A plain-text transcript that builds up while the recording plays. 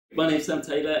My name's Sam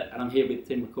Taylor, and I'm here with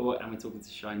Tim McCourt, and we're talking to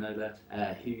Shai Nola,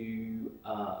 who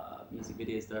are music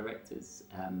videos directors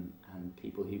and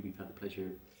people who we've had the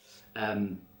pleasure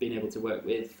of being able to work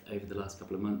with over the last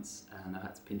couple of months. And I've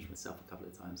had to pinch myself a couple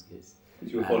of times because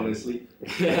you were falling asleep.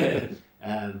 But yeah,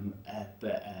 I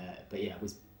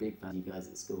was a big fan of you guys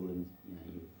at school, and you know,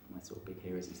 you were my sort of big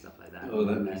heroes and stuff like that. Oh,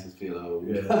 that makes us feel old.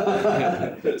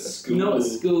 Yeah. At school. Not at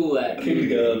school,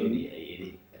 kindergarten.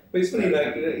 uni. But it's funny,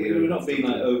 like, we're not being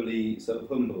like overly sort of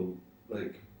humble.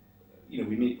 Like, you know,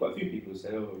 we meet quite a few people who say,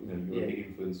 oh, you know, you were a big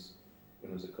influence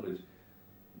when I was at college.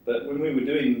 But when we were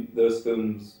doing those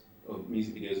films or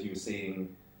music videos, you were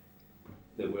seeing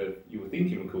that you were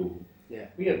thinking were cool. Yeah.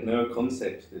 We had no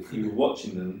concept that you were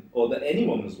watching them or that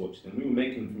anyone was watching them. We were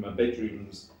making them from our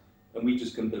bedrooms, and we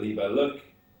just couldn't believe our luck.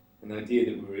 And the idea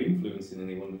that we were influencing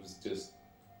anyone was just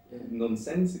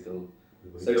nonsensical.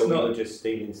 So it's not just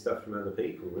stealing stuff from other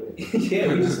people, really.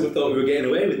 Yeah, we just thought we were getting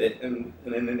away with it, and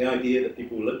then the idea that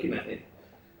people were looking at it.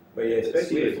 But yeah,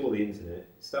 especially before the internet,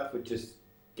 stuff would just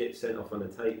get sent off on a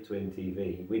tape to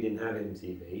MTV. We didn't have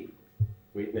MTV.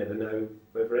 We'd never know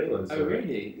whether anyone saw it. Oh,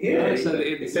 really? Yeah. So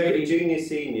it's only junior,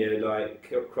 senior,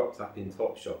 like cropped up in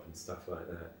Topshop and stuff like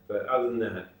that. But other than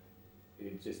that,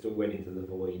 it just all went into the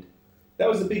void. That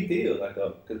was a big deal, I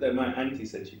thought, because then my auntie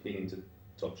said she'd been into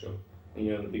Topshop. And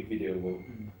you know, the big video where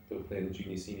they were playing the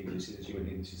junior senior video, she said she went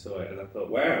in and she saw it, and I thought,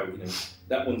 wow, you know,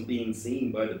 that one's being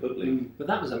seen by the public. But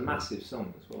that was a massive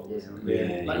song as well, wasn't Yeah.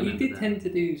 it? Like, you did tend to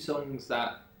do songs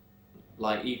that,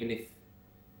 like, even if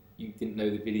you didn't know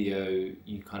the video,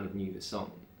 you kind of knew the song,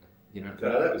 you know?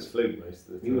 No, that was Fluke most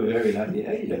of the time. We were very lucky,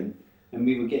 and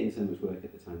we were getting so much work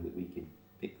at the time that we could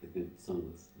pick the good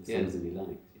songs, the songs that we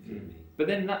liked, if you know what I mean. But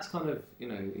then that's kind of, you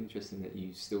know, interesting that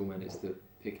you still managed to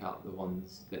pick out the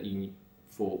ones that you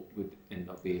thought would end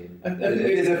up being.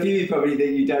 There's a few probably that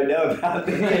you don't know about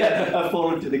that have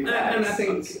fallen to the cracks. And I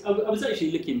think I was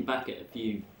actually looking back at a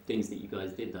few things that you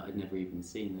guys did that I'd never even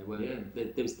seen. There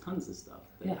was tons of stuff.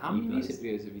 How many music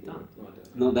videos have you done?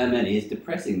 Not that many. It's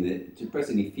depressingly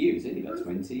few. It's only about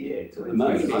 20. Yeah, 20.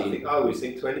 Most. I always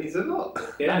think 20 is a lot.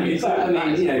 Yeah, I mean,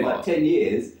 you know, like 10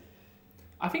 years.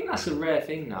 I think that's a rare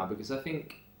thing now, because I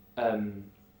think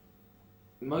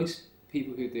most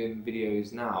people who are doing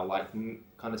videos now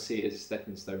kind of see it as a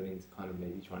stepping stone into kind of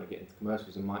maybe trying to get into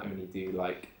commercials, and might only do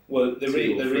like. Well, the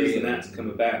reason that's come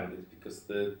about is because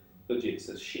the budgets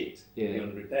are shit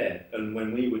beyond repair, and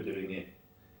when we were doing it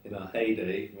in our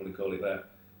heyday, if you want to call it that,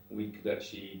 we could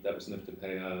actually, that was enough to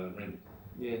pay our rent.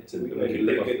 Yeah, to we could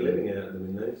live off living out of them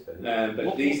in those days.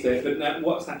 But these days, but now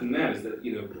what's happened now is that,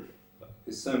 you know,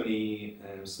 there's so many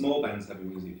small bands having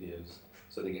music videos,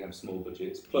 so they can have small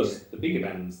budgets. Plus, the bigger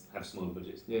bands have smaller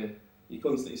budgets. Yeah. You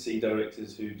constantly see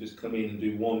directors who just come in and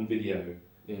do one video.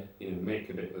 Yeah. You know, make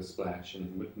a bit of a splash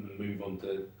and move on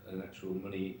to an actual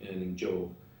money-earning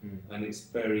job. And there's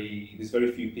very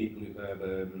few people who have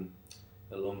a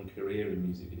long career in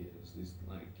music videos. There's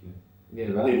like, you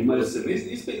know, Right.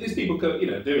 there's people, you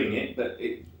know, doing it, but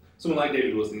someone like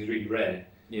David Wilson is really rare.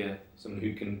 Yeah. Someone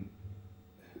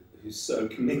who's so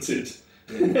committed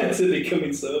to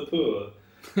becoming so poor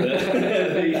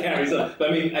that he carries on.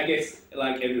 But I mean, I guess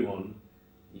like everyone,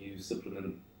 you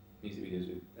supplement music videos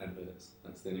with adverts.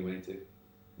 That's the only way to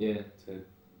pay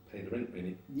the rent,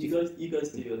 really. You guys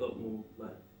do a lot more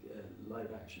like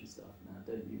live action stuff now,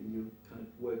 don't you? And you're kind of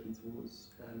working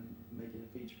towards making a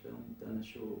feature film. Done a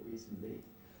short recently,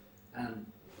 and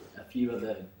a few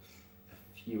other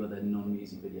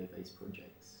non-music video based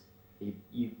projects. Are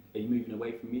you moving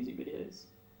away from music videos?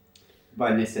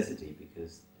 By necessity,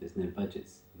 because there's no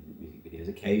budgets in music videos.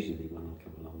 Occasionally one will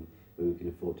come along where we can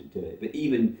afford to do it. But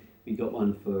even we got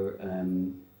one for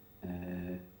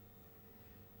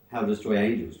How to Destroy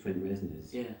Angels, Trent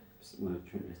Reznor's. Yeah. One of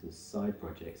Trent Reznor's side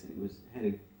projects, and it had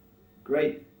a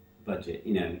great budget,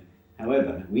 you know.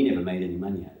 However, we never made any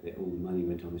money out of it. All the money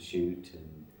went on the shoot,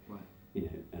 and you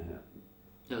know.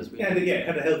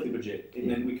 Had a healthy budget, and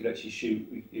then we could actually shoot.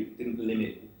 It didn't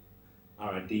limit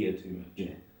our idea too much.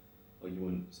 Yeah. Or you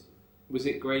weren't. Was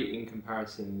it great in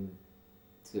comparison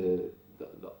to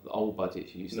the old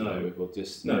budgets you used to know with, or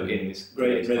just in this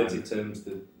great in relative terms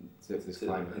to this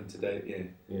climate? And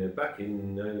today, yeah. Back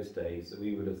in those days,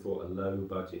 we would have thought a low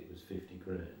budget was 50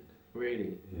 grand.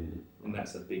 Really? Yeah. And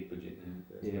that's a big budget now.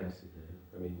 That's massive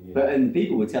now. I mean, and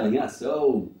people were telling us,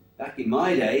 back in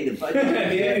my day, the budget was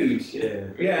huge.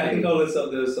 I think all those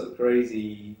sort of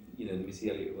crazy, you know, the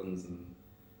Missy Elliott ones, and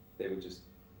they were just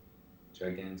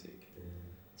gigantic.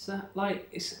 So, like,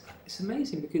 it's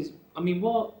amazing, because I mean,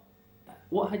 what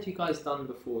had you guys done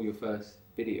before your first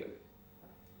video?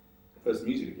 First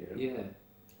music video? Yeah.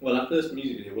 Well, our first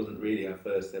music video wasn't really our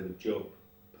first ever job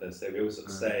per se. We always sort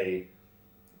of say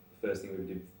the first thing we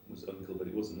did was Uncle, but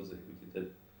it wasn't, was it? We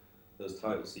did those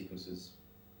title sequences.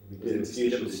 We did a few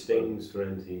little stings for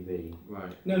MTV.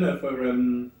 Right. No, for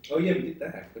oh yeah, we did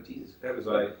that. But Jesus, That was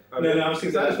like I was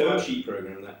thinking that what- was sheet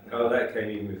program. that came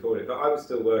even before it. But I was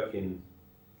still working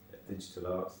at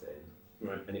Digital Arts then,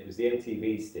 Right. and it was the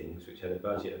MTV stings, which had a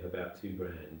budget of about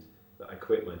 $2,000, that I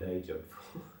quit my day job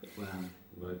for. Wow.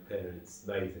 My parents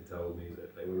later told me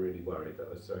that they were really worried that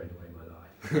I was throwing away my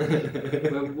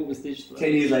life. Well, what was digital?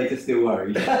 10 years later, still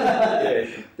worried. Yeah,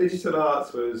 Digital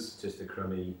Arts was just a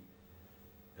crummy.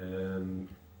 I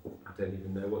don't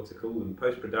even know what to call them.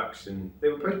 Post-production. They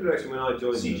were post-production when I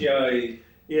joined them. CGI.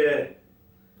 Yeah,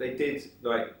 they did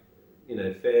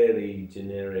fairly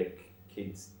generic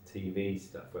kids TV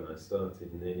stuff when I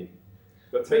started, and then it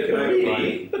got taken over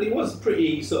by. But it was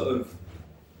pretty sort of,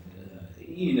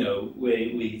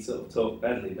 we sort of talk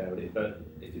badly about it. But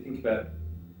if you think about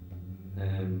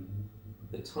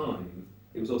the time,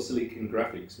 it was all Silicon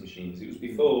Graphics machines. It was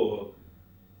before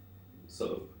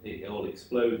sort of it all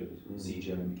exploded.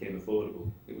 CGI became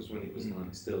affordable. It was when it was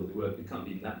like still there can't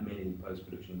be that many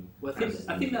post-production. Well,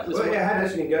 I think that was. Well, it had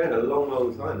actually been going a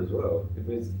long time as well. It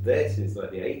was there since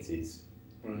like the 80s,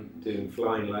 Right. doing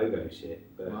flying logo shit.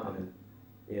 But Wow.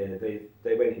 yeah,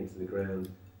 they went into the ground.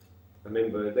 I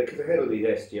remember because they had all these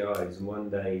SGIs, and one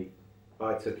day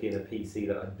I took in a PC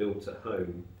that I'd built at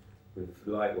home with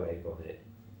Lightwave on it,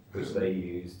 which they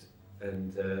used,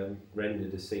 and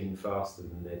rendered a scene faster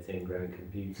than their $10,000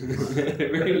 computers.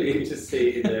 Really? You could just see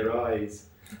it in their eyes.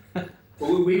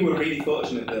 Well, we were really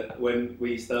fortunate that when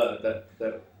we started,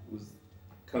 that was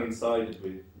coincided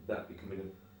with that becoming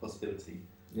a possibility.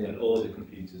 Yeah. And all the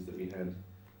computers that we had.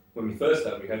 When we first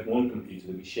started, we had one computer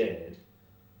that we shared,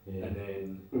 Yeah. and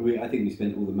then I think we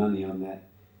spent all the money on that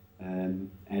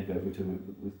advert we're talking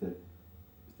about was the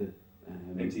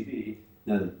MTV,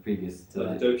 no, the previous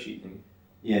like the dope sheet thing.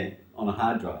 yeah, on a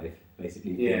hard drive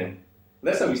basically. Yeah.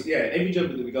 That's how every job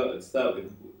that we got at the start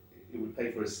with, it would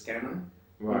pay for a scanner.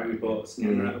 Right. We bought a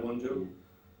scanner out of one job.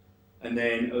 And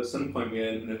then at some point we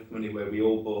earned enough money where we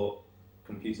all bought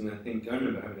computers, and I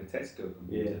remember having a Tesco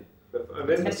computer. Yeah. But I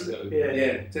remember, Tesco?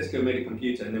 yeah. Tesco made a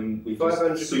computer, and then we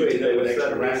 500 just souped quid, it they up were with extra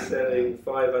suddenly RAM. selling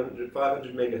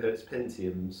 500 megahertz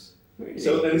Pentiums.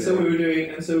 So we were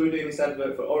doing this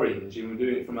advert for Orange, and we were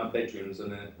doing it from our bedrooms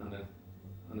on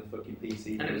a fucking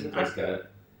PC. And it was an Tesco. advert.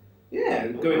 Yeah,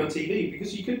 going on TV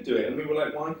because you could do it, and we were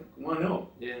like, why not?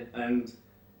 Yeah. And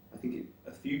I think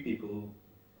a few people,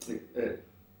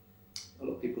 a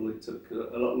lot of people, it took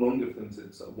a lot longer for them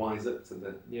to sort of wise up to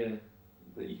that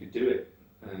you could do it.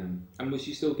 And was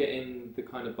you still getting the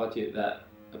kind of budget that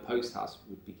a post house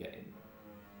would be getting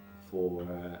for?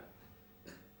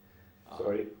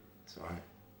 Sorry. It's alright.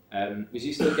 Was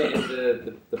you still getting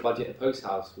the budget a post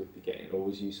house would be getting, or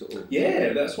was you sort of?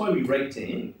 Yeah, that's why we raked it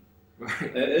in.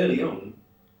 Right. Early on,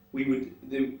 we would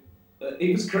do.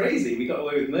 It was crazy. We got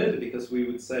away with murder because we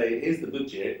would say, "Here's the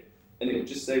budget," and it would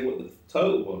just say what the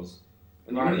total was,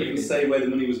 and you Right. wouldn't even say where the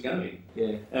money was going.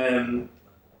 Yeah.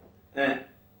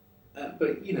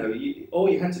 But all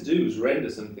you had to do was render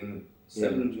something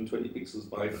 720 pixels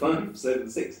by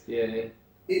 576. Yeah.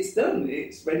 It's done.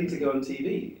 It's ready to go on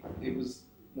TV. It was.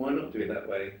 Why not do it that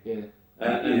way? Yeah.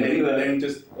 And then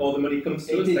just all the money comes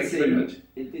to us. Thank you very much.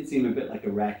 It did seem a bit like a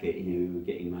racket, we were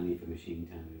getting money for machine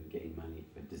time, we were getting money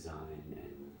for design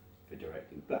and for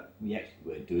directing, but we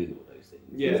actually were doing all those things.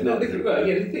 Yeah. It's No, not the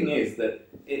that- thing is that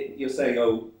you're saying,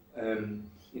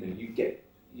 you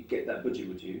get that budget,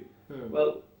 would you?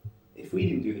 Well, if we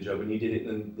didn't do the job and you did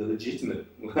it the legitimate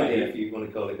way, if you want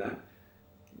to call it that,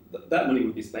 that money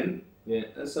would be spent. Yeah.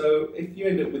 So if you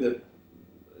end up with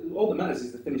all that matters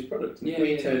is the finished product. And if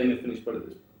we turn in a finished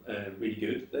product that's really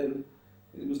good, then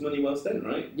it was money well spent,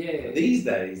 right? Yeah. These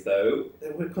days, though,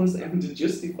 we're constantly having to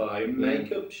justify and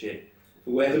make up shit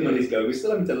for where the money's going. We're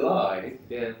still having to lie,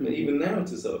 Yeah. but even now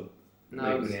to sort of No,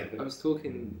 make money happen. I was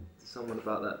talking to someone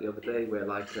about that the other day, where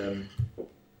I think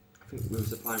we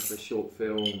was applying for a short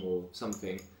film or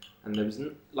something, and there was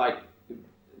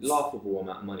laughable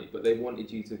amount of money, but they wanted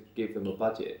you to give them a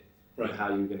budget Right. of how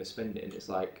you were going to spend it, and it's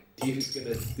like, if you was going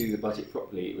to do the budget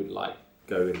properly, it would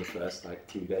go in the first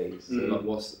 2 days. So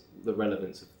what's the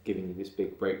relevance of giving you this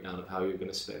big breakdown of how you're going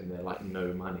to spend their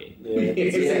no money? Yeah.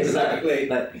 Exactly.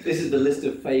 Like, this is the list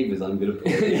of favours I'm going to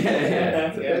put.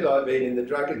 It's a bit like being in the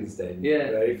Dragon's Den. Yeah.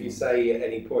 Where if you say at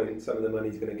any point some of the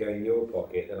money's going to go in your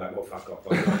pocket, they're like, well, fuck off.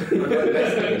 I'm not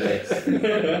investing in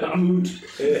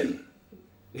this.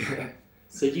 Yeah.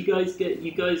 So you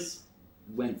guys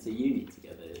went to uni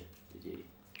together, did you?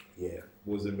 Yeah,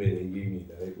 wasn't really a uni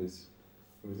though. It was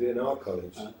in an art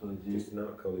college. Art college, yeah. Just an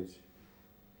art college.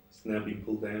 It's now been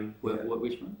pulled down.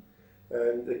 Which one?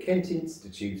 The Kent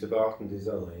Institute of Art and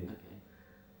Design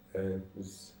Okay.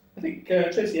 was. I think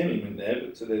Tracy Emin went there,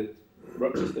 but to the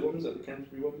Rochester one, was that the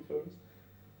Canterbury one before us?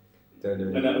 Don't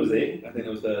know. And that was it. I think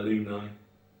that was the alumni.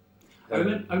 I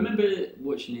remember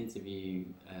watching an interview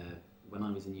when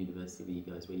I was in university with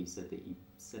you guys where you said that you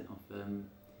sent off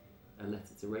a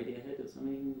letter to Radiohead or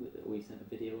something, or you sent a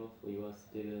video off, or you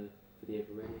asked to do a video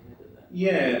for Radiohead at that.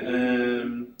 Yeah,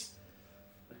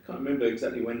 I can't remember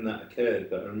exactly when that occurred,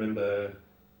 but I remember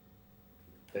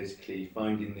basically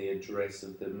finding the address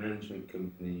of the management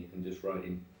company and just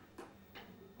writing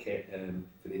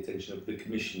for the attention of the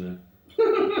commissioner.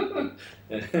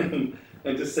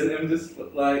 And just sent them, just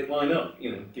like, why not?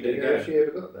 You know, give it a go. Has she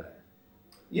ever got that?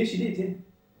 Yeah, she did, yeah.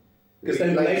 Because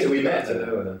then later we met to her.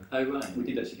 know her. Oh right. We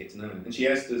did actually get to know her. And she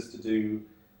asked us to do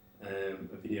a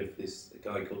video for this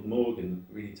guy called Morgan,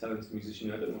 a really talented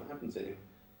musician. I don't know what happened to him.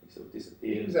 He sort of He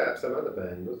disappeared. was out of some other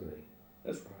band, wasn't he?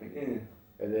 That's right, yeah.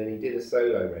 And then he did a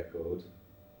solo record.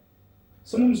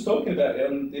 Someone was talking about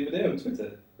it the other day on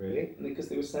Twitter. Really? And because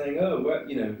they were saying, oh, well,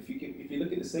 you know, if you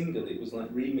look at the single, it was like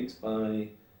remixed by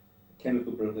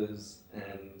Chemical Brothers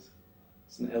and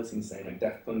something else insane, like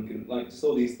Daft Punk, and like just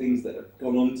all these things that have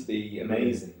gone on to be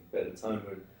amazing, but at the time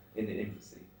were in the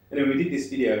infancy. Anyway, we did this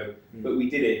video, but we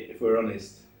did it, if we're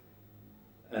honest,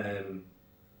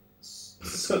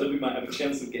 so that we might have a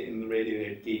chance of getting the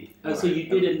Radiohead gig. Oh, so you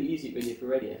did a music video for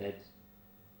Radiohead,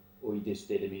 or you just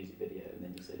did a music video and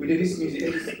then you said We did this music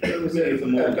It was video for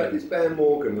Morgan. this band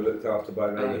Morgan were looked after by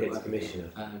Radiohead's right. commissioner.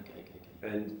 Okay.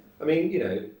 And I mean, you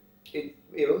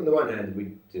know, on the one hand,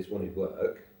 we just wanted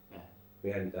work. Yeah. We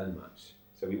hadn't done much,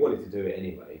 so we wanted to do it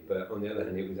anyway. But on the other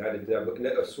hand, it was added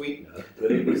a sweetener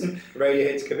that it was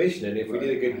Radiohead's commissioner, and if we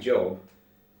did a good job,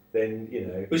 then you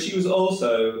know. But she was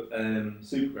also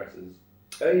Supergrass's.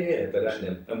 Oh yeah, but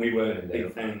that And we were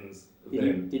big fans of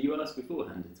them. Did you ask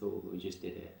beforehand at all, or you just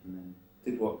did it and then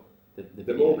Did what? the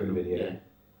The Morgan video? Yeah.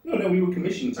 No, we were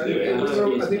commissioned to do it.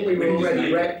 I think we were We just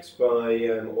already made repped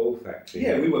by Oil Factory.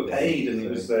 Yeah, we were paid, and it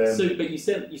was. So, but you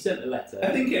sent a letter. I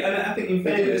think in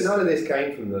fairness, None of this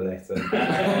came from the letter.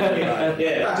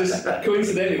 yeah, just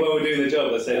coincidentally while we were doing the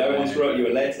job, I said, I once wrote you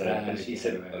a letter, and she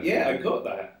said, right. yeah, I got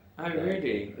that. Oh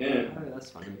really? Yeah. Oh,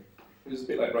 that's funny. It was a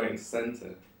bit like writing to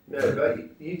Santa. No, but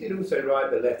you did also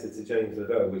write the letter to James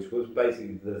Lavelle, which was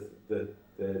basically the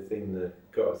thing that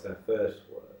got us our first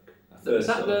work. Was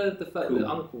that the Cool.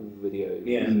 Uncle video?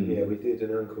 Yeah. Yeah, we did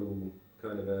an Uncle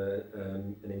kind of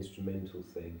an instrumental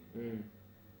thing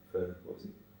for what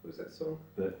was that song?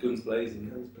 Guns Blazing.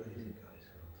 Guns Blazing,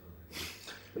 guys.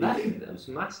 That was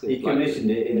massive. He like-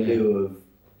 commissioned it in lieu of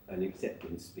an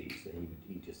acceptance speech, that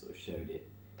he just sort of showed it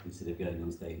instead of going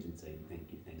on stage and saying thank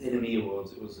you. Enemy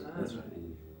Awards, it was. That's right.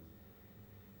 Enemy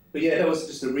But yeah, that was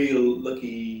just a real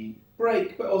lucky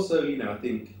break, but also, you know, I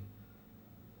think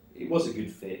it was a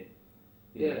good fit.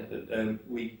 You Yeah. know,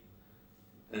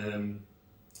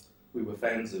 we were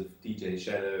fans of DJ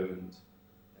Shadow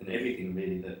and everything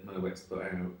really that Moex put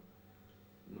out.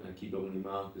 Keep It On Your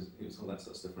Mark, it was all that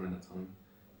sort of stuff around that time.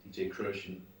 DJ Crush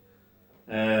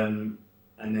and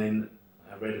then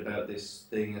I read about this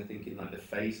thing, I think in like the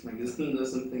Face magazine or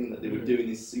something, that they were doing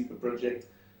this super project,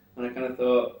 and I kind of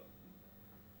thought,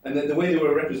 and then the way they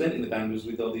were representing the band was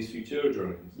with all these Futura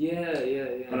drawings. Yeah.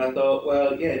 And I thought,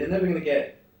 well, yeah, they're never going to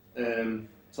get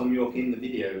Tom York in the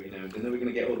video, you know, they're never going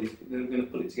to get all these, they're never going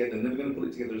to put it together, they're never going to put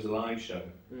it together as a live show,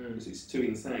 because it's too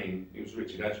insane. It was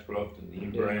Richard Ashcroft and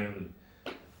Ian Brown.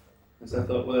 And so I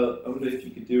thought, well, I wonder if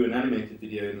you could do an animated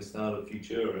video in the style of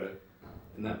Futura,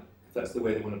 and if that's the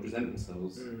way they want to present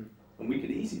themselves, and we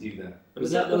could easily do that.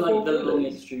 Was that the long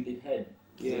extruded head?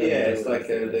 Yeah, it's like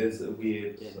there's a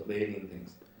weird sort of alien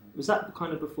things. Was that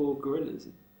kind of before Gorillaz?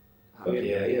 Oh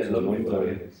yeah, long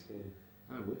before.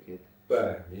 Oh, wicked.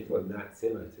 But it wasn't that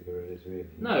similar to Gorillaz, really.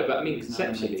 No, but I mean, It's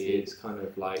conceptually, animated. it's kind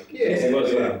of like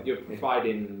Yeah, you're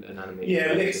providing an animated.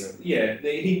 Yeah, version of-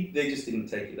 they just didn't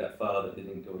take it that far. That they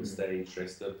didn't go on stage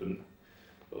dressed up and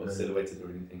or silhouetted or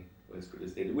anything. Whereas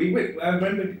Gorillaz did. I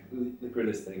remember the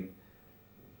Gorillaz thing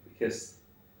because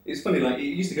it's funny. Like it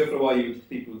used to go for a while.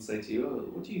 People would say to you, "Oh,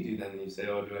 what do you do then?" And you say,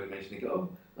 "Oh, I do animation." You go, "Oh,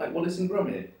 like Wallace and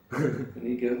Gromit," and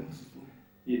you go,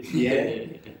 "Yeah."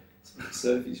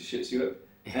 So it just shuts you up.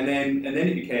 And then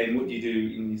it became, what do you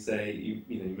do? And you say, you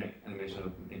make animation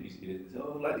or make music videos.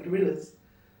 Oh, like the Gorillaz.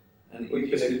 And it We've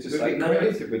used to been just like, no.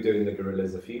 credited with doing the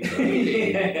Gorillaz a few times.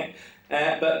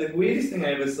 Yeah. But the weirdest thing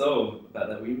I ever saw about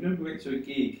that, we went to a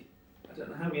gig. I don't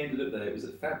know how we ended up there. It was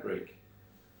at Fabric,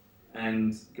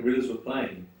 and Gorillaz were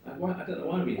playing. I don't know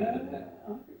why we ended up there.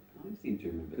 I seem to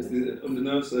remember Because that. under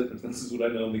no circumstances would I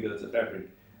normally go to Fabric.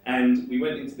 And we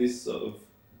went into this sort of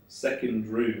second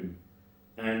room,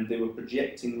 and they were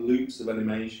projecting loops of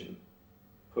animation,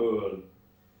 poor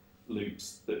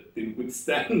loops that didn't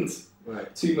withstand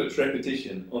Right. too much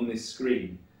repetition on this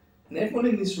screen. And everyone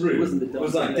in this room Wasn't the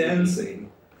was like dancing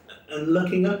dancing and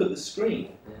looking up at the screen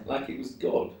Yeah. like it was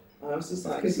God. And I was just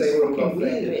like, Because this they is were all fucking off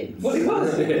their weird. heads. Well, it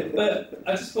was. But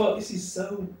I just thought, this is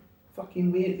so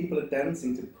fucking weird. People are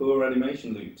dancing to poor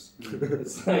animation loops.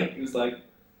 It was like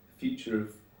the future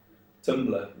of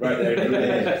Tumblr right there in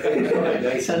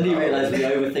the I suddenly realised we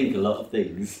overthink a lot of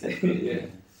things. Yeah.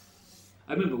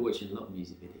 I remember watching a lot of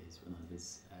music videos when I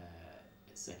was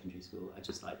at secondary school. I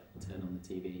just like turn on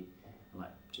the TV and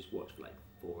like just watch for like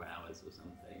 4 hours or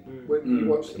something. When you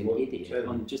watch Like them, an what idiot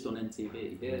channel? just on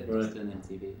MTV. Yeah. Right. Just turn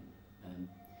MTV.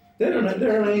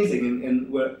 They're amazing,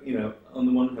 and we're, you know, on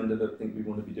the one hand, I don't think we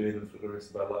want to be doing them for the rest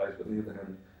of our lives, but on the other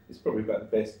hand, it's probably about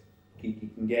the best gig you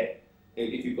can get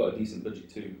if you've got a decent budget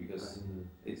too, because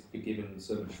it's you're given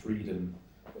so much freedom.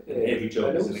 Yeah. Every job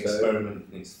And is an also- experiment,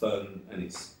 and it's fun, and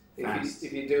it's If fast.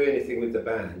 you do anything with the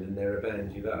band and they're a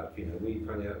band you love, you know, we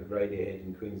hung out with Radiohead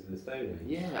and Queens of the Stone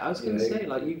Age. Yeah, I was You going to know? say,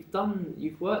 like,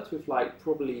 you've worked with like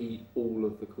probably all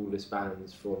of the coolest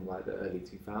bands from like the early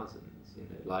 2000s, you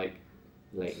know, like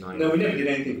late 90s. No, we never did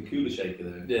anything for Cooler Shaker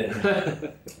though.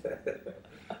 Yeah.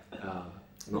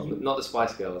 Not the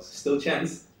Spice Girls. Still a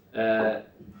chance.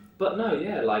 But no,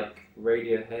 yeah, like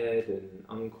Radiohead and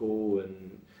Uncle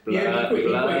and Blur.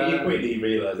 You quickly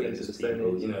realise they're Queens of just the Stone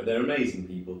people. Age. You know, they're amazing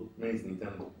people, amazingly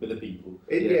talented, but they're people.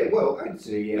 Yeah, well,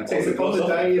 actually, yeah. It takes On the gloss the off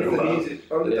day for of a the while. music,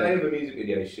 on the Yeah. day of a music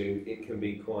video shoot, it can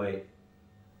be quite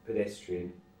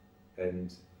pedestrian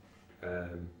and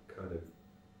kind of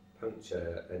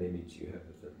puncture an image you have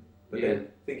of them. But Yeah. then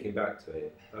thinking back to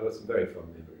it, I've got some very fond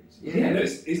memories. Yeah, no,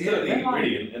 it's Yeah, totally they're like-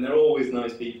 brilliant, and they're always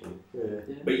nice people. Yeah.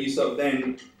 But you sort of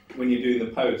then, when you're doing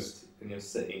the post and you're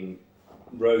sitting,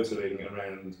 rotoring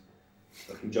around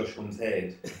fucking Josh Homme's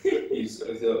head, you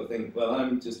sort of think, well,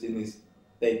 I'm just in this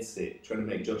bed sit trying to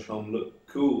make Josh Homme look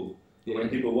cool. Yeah. When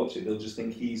people watch it, they'll just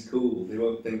think he's cool. They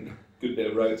won't think good bit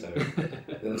of roto.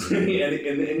 and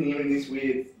you're in this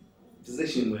weird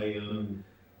position where you're.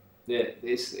 Yeah,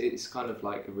 it's kind of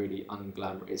like a really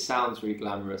unglamorous. It sounds really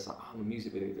glamorous. Like, oh, I'm a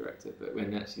music video director, but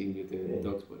when actually you're doing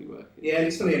dog's body work. Yeah, and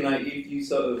it's funny, and like you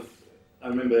sort of. I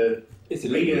remember. It's a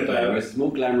reading little bit about. glamorous. It's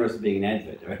more glamorous than being an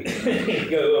advert,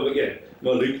 right? Well, yeah,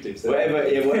 more lucrative. So.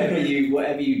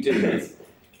 whatever you do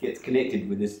gets connected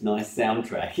with this nice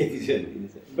soundtrack.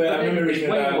 But I remember It's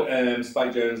reading way about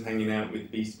Spike Jones hanging out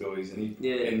with Beast Boys, and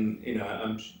Yeah. and you know,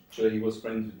 I'm sure he was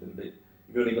friends with them, but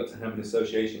you've only got to have an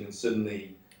association, and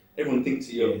suddenly everyone thinks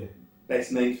that you're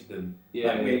best mates with them.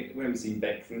 Yeah, Like, we haven't seen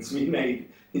Beck since we made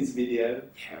his video,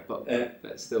 yeah, but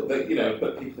uh, still. but you know,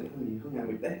 but people think, oh, you hung out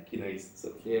with Beck, you know, he's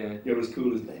sort of, Yeah. you're as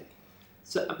cool as Beck.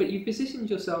 So, but you've positioned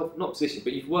yourself, not positioned,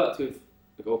 but you've worked with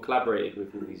or collaborated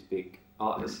with all these big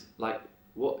artists. Like,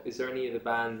 what is there any of the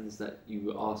bands that you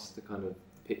were asked to kind of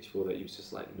pitch for that you was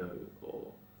just like no, or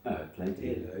Oh, plenty.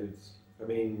 Yeah, loads. I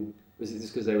mean, was it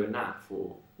just because they were naff,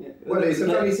 or Yeah. well, it's a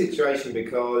funny situation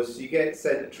because you get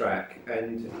sent a track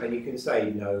and you can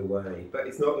say no way, but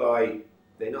it's not like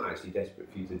they're not actually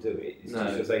desperate for you to do it. It's No.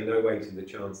 just to say no way to the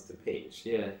chance to pitch.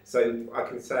 yeah, So I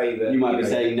can say that You might be know,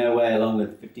 saying no way along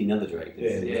with 15 other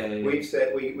directors. Yeah.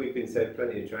 we've been sent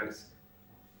plenty of tracks.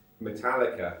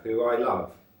 Metallica, who I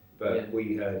love, but Yeah.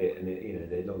 we heard it and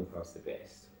they're long past the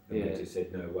best. And Yeah. we just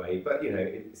said no way. But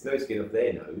it's no skin off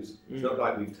their nose. It's Mm. not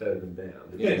like we've turned them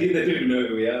down. Yeah, they don't even know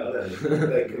who we No, are.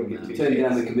 they couldn't give two Turn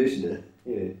down the shits. commissioner.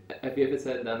 Yeah. have you ever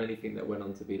turned down anything that went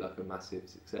on to be like a massive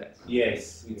success?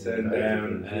 Yes, we turned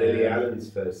down Lily Allen's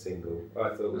first single. I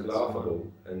thought it was That's laughable,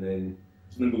 and then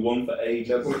It's #1 for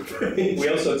ages. Number 1. We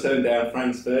also turned down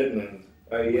Franz Ferdinand.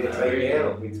 oh yeah, Take Me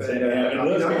Out. We Turned turned down, down. and I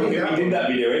mean, those I people think who that did that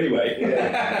video anyway.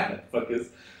 Yeah. Fuckers.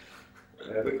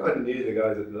 we kind of knew the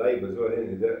guys at the label as well,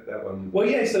 didn't we? That one. Well,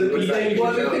 yeah, so Was that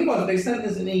well, the huge thing was, they sent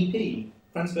us an EP.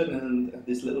 Franz Ferdinand had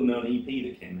this little known EP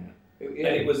that came out. And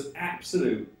it was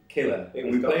absolute killer. It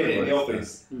And was we played it in the dynamite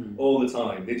office all the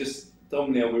time. They just,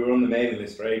 Domino, we were on the mailing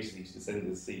list for ages, they used to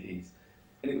send us CDs.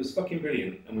 And it was fucking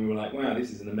brilliant. And we were like, wow,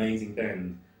 this is an amazing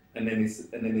band. And then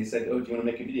they said, oh, do you want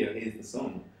to make a video? Here's the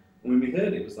song. And when we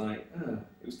heard it, it was like,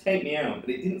 it was Take Me Out, but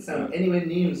it didn't sound anywhere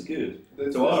near as good.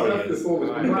 The to our stuff ears. before was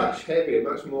Right. much heavier,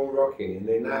 much more rocking, and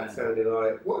then that Yeah. sounded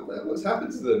like what's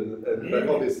happened to them? But Yeah.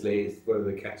 obviously, it's one of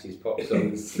the catchiest pop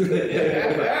songs.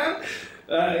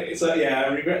 So yeah,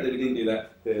 I regret that we didn't do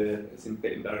that. It's a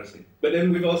bit embarrassing. But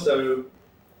then we've also,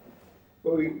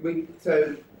 Well,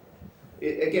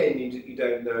 again, you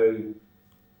don't know.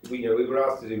 We were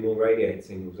asked to do more Radiohead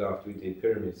singles after we did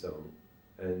Pyramid Song,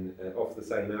 and off the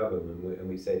same album, and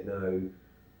we said no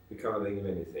We can't think of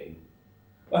anything.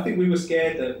 I think we were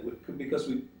scared that because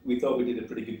we thought we did a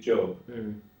pretty good job,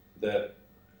 that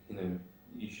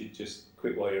you should just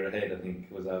quit while you're ahead. I think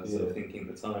was our sort of thinking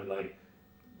at the time. Like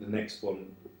the next one,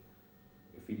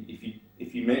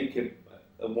 if you make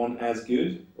a one as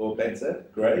good or better,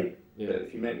 great. Yeah. But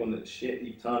if you make one that's shit,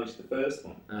 you've tarnished the first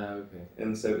one. Okay.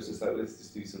 And so it's just like, let's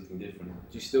just do something different.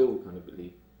 Do you still kind of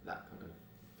believe that kind of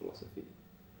philosophy?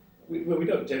 We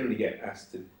don't generally get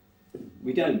asked to.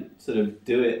 We don't sort of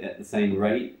do it at the same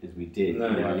rate as we did.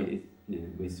 No.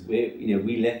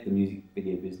 We left the music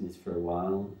video business for a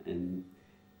while, and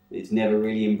it's never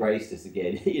really embraced us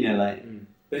again.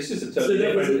 But it's just a totally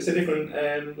different. It's a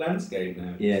different landscape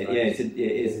now.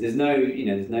 There's no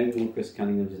more Chris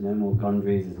Cunningham. There's no more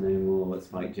Gondry's. There's no more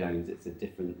Spike Jones. It's a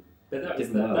different. But that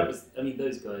was. I mean,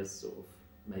 those guys sort of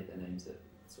made their names at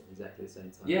sort of exactly the same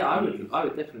time. Yeah, I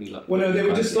would definitely like. Well, no, they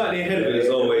were just slightly ahead of it as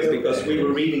always because we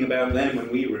were reading about them when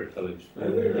we were at college. I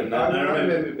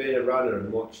remember being a runner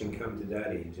and watching Come to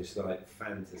Daddy and just like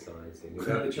fantasising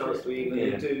about the chance to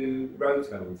even do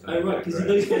Roadhouse. Oh right, because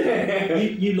those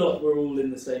guys, you lot were all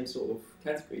in the same sort of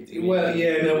category. Well,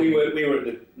 yeah, no, we were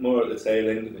more at the tail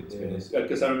end of it, to be honest.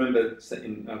 Because I remember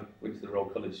sitting, I went to the Royal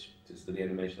College to study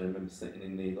animation. I remember sitting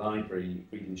in the library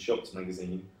reading Shots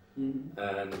magazine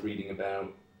and reading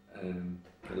about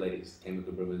the latest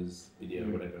Chemical Brothers video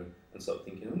or whatever, and sort of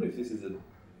thinking, I wonder if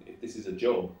this is a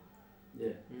job.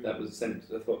 Yeah. That was sent.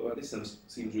 I thought, well, this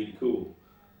seems really cool.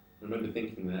 I remember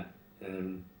thinking that.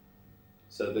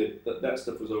 So that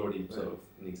stuff was already sort of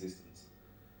in existence.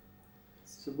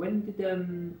 So when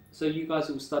did so you guys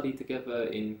all studied together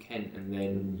in Kent, and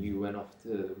then you went off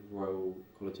to Royal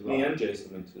College of Art? Me and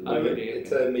Jason went to the Oh, really? It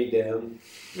turned me down.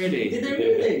 Really? Did they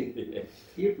really? Yeah.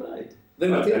 You applied. They're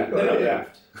not daft.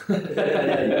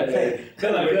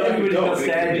 They're like Everybody got dogs,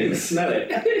 standards. you can smell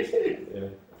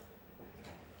it.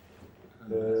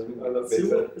 I'm not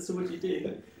bitter. So what do you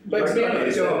do? But to be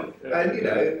honest, And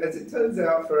as it turns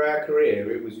out, for our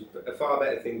career, it was a far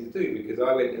better thing to do because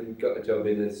I went and got a job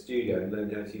in a studio and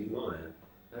learned how to use Maya.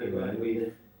 And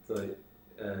we've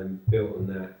built on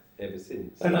that ever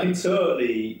since. and I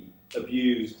totally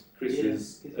abused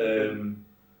Chris's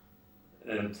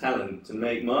talent to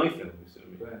make my films.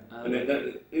 And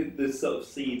the sort of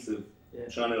seeds of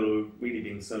China were really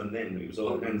being sown then. It was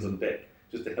all hands on deck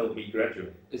just to help me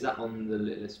graduate. Is that on the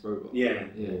Littlest Robot? Yeah.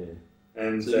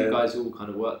 And So you guys all kind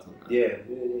of worked on that? Yeah.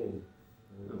 Oh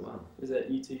wow. Was that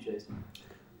you too, Jason?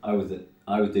 I was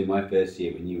doing my first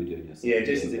year when you were doing your second Yeah,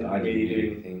 Jason year, didn't so I really do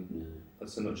do anything. No. Not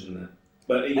so much in that.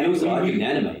 But And also, I didn't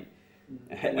animate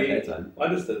at we- that time. I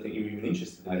just don't think you were even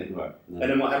interested in I it. didn't work. No.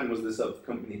 And then what happened was the sort of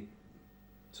company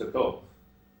took off.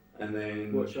 And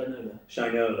then What should I know that?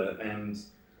 Shinola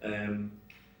and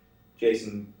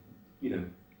Jason,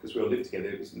 because we all lived together,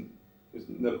 it was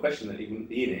no question that he wouldn't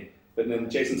be in it. But then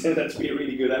Jason turned out to be a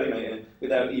really good animator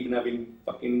without even having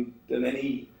fucking done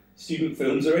any student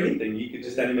films or anything. You could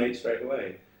just animate straight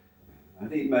away. I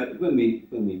think when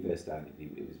we first started,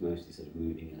 it was mostly sort of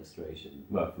moving illustration.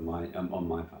 Well, on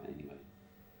my part anyway.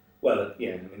 Well,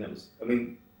 yeah,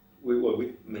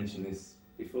 we mentioned this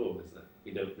before, is that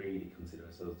we don't really consider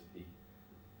ourselves to be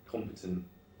competent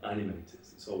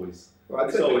animators. It's always... Well, I'd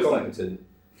It's say we're always like- competent.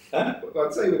 Huh?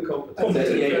 I'd say we're competent.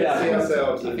 Competent, We don't see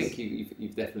ourselves I as- think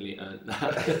you've definitely earned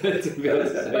that. To be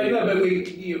honest. But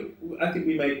I think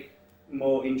we make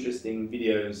more interesting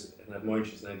videos and have more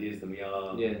interesting ideas than we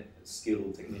are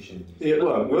skilled technicians. Yeah,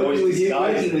 well, We're always working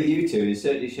disguising. with you two has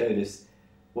certainly showed us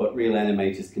what real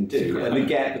animators can do, and the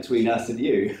gap between us and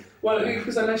you. Well,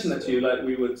 because I mentioned that to you, like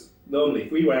we would normally,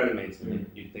 if we were animating,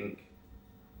 you'd think,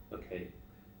 okay,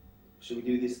 should we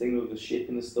do this thing with a ship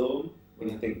in a storm? And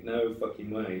you think, no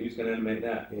fucking way, who's going to animate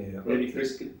that? Yeah. Maybe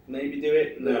Chris could maybe do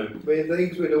it? No. The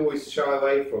things we'd always shy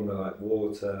away from are like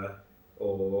water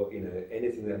or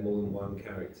anything that had more than one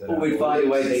character. Or we'd find a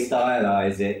way to lip sync.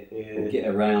 stylize it Yeah. or get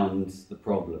around the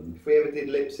problem. If we ever did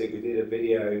lip sync, we did a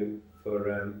video for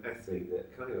Athlete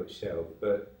that kind of got shelved,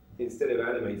 but instead of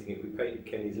animating it, we painted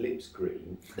Kenny's lips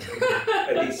green,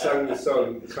 and he sung the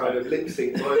song, kind of lip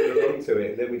sync mine along to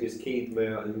it, and then we just keyed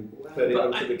them out and put it But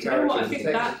onto the do you know what? I character's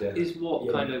think texture. that is what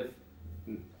Yeah. kind of,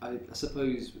 I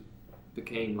suppose,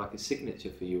 became like a signature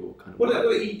for you, or kind of. Well,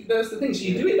 that's the thing, so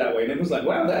you do it that way, and everyone's like,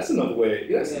 wow, that's another way.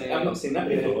 Yes, Yeah. I've not seen that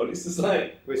before. It's just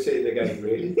like... We're sitting there going,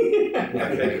 really?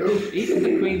 Okay, cool. Even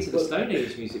the Queens of the Stone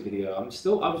Age music video, I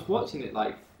was watching it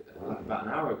like about an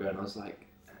hour ago, and I was like,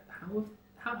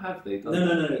 how have they done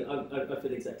that? No. I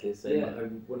feel exactly the same. Yeah.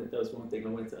 That was one thing I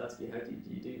wanted to ask you. How did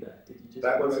you do that? Did you just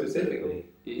That one specifically?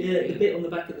 Yeah, the bit on the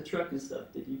back of the truck and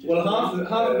stuff. Did you just? Well,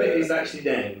 half of it is actually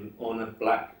then on a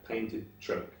black painted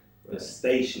truck. They're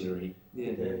stationary.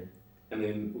 Yeah. And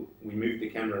then we moved the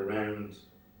camera around.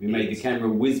 We made the camera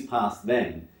whiz past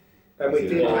them. And we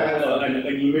did have.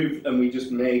 And you moved, and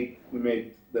we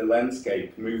made the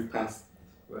landscape move past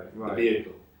the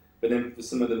vehicle. But then for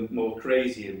some of the more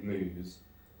crazier moves,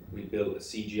 we built a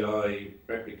CGI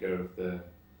replica of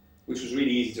which was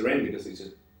really easy to render because it's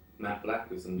just matte black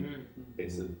with some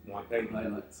bits of white paint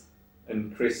highlights.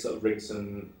 And Chris sort of rigged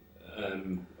some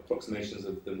approximations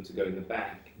of them to go in the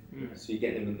back, so you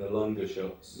get them in the longer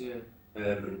shots. Yeah.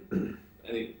 And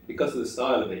because of the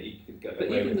style of it, you could get But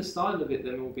away even with the style of it,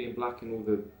 them all being black and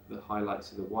all the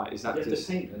highlights of the white, is that You have to just...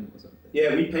 paint them or something.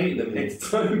 Yeah, we painted them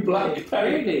next time black paint.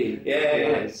 Really?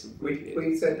 Yeah.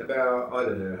 We sent about, I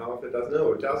don't know, half a dozen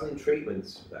or a dozen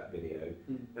treatments for that video,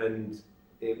 and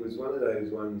it was one of those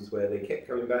ones where they kept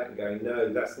coming back and going,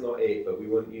 no, that's not it, but we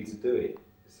want you to do it.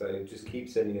 So just keep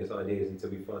sending us ideas until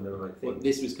we find the right thing. Well,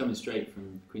 this was coming straight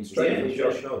from Queen's Straight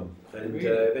Reserve. from Josh Long, and Really?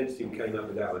 eventually we came up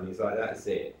with that one. He's like, "That's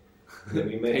it." And then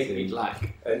we met Paint me him,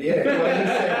 black. and yeah,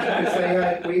 well, he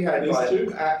said, we had It's like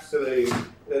true. absolute.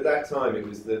 At that time, it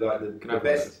was the Can I the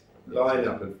best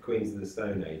lineup of Queens of the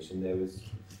Stone Age, and there was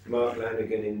Mark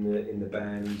Lanigan in the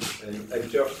band, and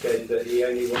Josh said that he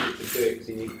only wanted to do it because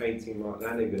he knew painting Mark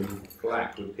Lanigan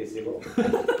black would piss him off.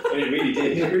 And it really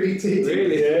did. He really did.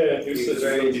 Really? Yeah. He He was was such a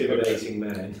very a intimidating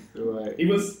man. Right. He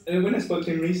was, when I spoke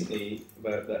to him recently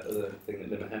about that other thing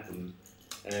that never happened,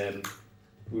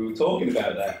 we were talking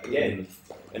about that again,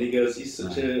 and he goes, he's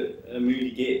such a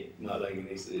moody git, Mark Lanigan.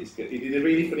 He did a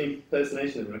really funny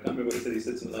impersonation of him. I can't remember what he said. He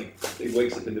said something like, he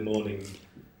wakes up in the morning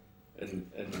and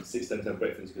sits down to have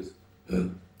breakfast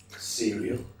and goes,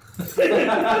 cereal.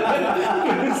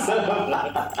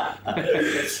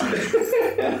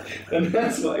 And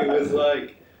that's what it was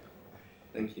like.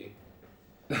 Thank you.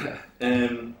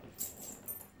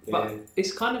 But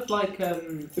it's kind of like...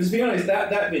 But to be honest,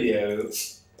 that video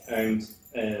and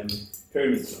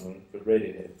Pyramid Song for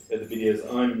Radiohead are the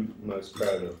videos I'm most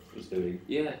proud of was doing,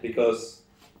 yeah. because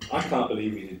I can't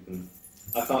believe we did them.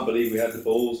 I can't believe we had the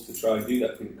balls to try and do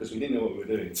that thing because we didn't know what we were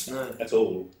doing No. at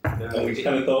all. And we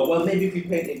kind of thought, well, maybe if we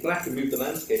paint it black and move the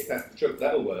landscape past the truck,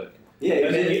 that'll work. Yeah,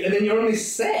 And then you're on this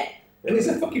set, and it's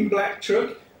a fucking black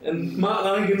truck, and Mark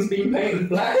Lanigan's been painted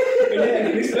black,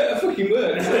 and this better fucking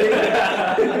work.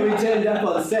 And we turned up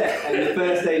on set, and the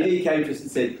first AD came to us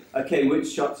and said, "Okay, which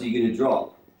shots are you going to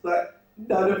drop?" It's like,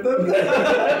 none of them.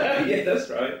 Yeah, that's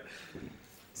right.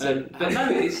 But no,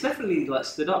 it's definitely like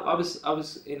stood up. I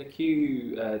was in a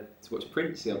queue to watch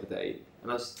Prince the other day, and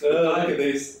I was Look at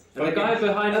this. and the guy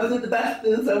behind I was at the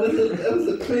Bastards, I was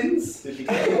at Prince. Did you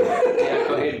get yeah, I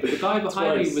got in, but the guy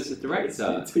behind me Twice. was the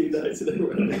director. 2 nights in a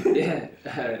row. Yeah,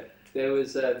 there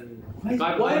was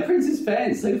Why are Prince's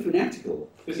fans so fanatical?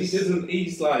 Because he doesn't,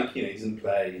 he's like, he doesn't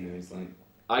play, he's like...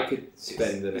 I could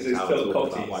spend the It's next hour Phil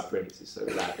talking Cotties. about why Prince is so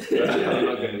bad. But I'm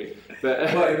not going to. But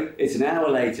Well, it's an hour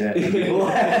later.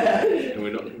 and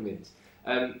we're not convinced.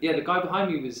 Yeah, the guy behind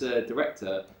me was a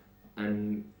director,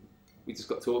 and we just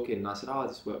got talking, and I said, I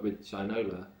just work with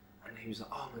Shinola. And he was like,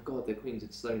 oh my god, they're Queens of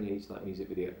the Stone Age like music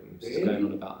video. And was just going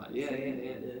on about that. Yeah.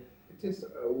 It just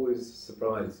always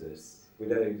surprises us. We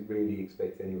don't really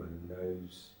expect anyone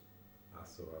knows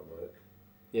us or our work.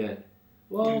 Yeah.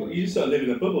 Well, You just sort of live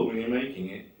in a bubble when you're making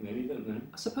it, you don't know.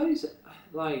 I suppose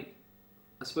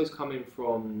coming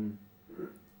from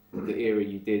the era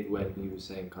you did when you were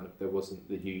saying kind of there wasn't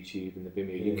the YouTube and the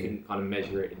Vimeo, you couldn't kind of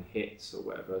measure it in hits or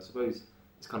whatever. I suppose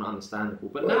it's kind of understandable.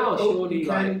 But now, surely,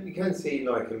 you can see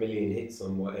like a million hits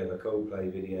on whatever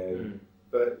Coldplay video,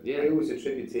 but Yeah. we always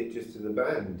attribute it just to the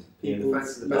band. People- The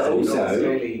fans of the but band, also- not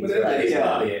really. Well, that's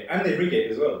part of it, and they rig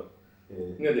it as well.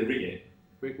 Yeah. They rig it.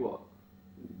 Rig what?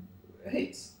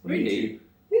 Hits. Really?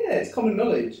 Yeah, it's common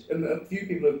knowledge, and a few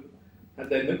people have had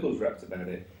their knuckles wrapped about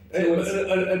it.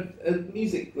 A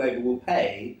music label will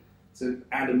pay to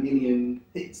add 1 million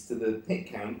hits to the hit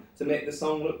count to make the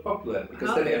song look popular, because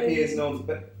How then do it they- appears in all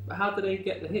the... But how do they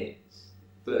get the hits?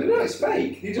 But No, it's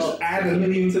fake. You just add 1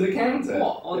 million to the counter.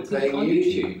 What? On They're paying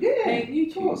YouTube? Yeah, Paying YouTube?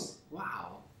 of course.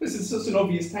 Wow. This is such an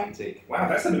obvious tactic. Wow,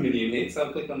 that's had 1 million hits,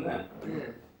 I'll click on that. Yeah.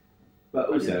 But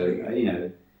also,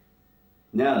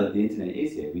 now that the internet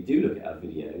is here, we do look at our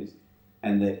videos,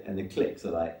 and the clicks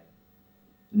are like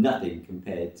nothing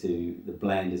compared to the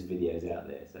blandest videos out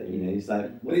there. So it's like,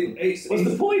 what's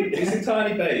the point? It's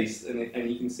entirely based, and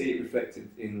you can see it reflected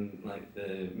in like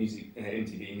the music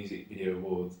MTV Music Video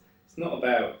Awards. It's not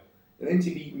about the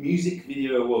MTV Music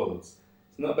Video Awards.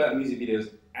 It's not about music videos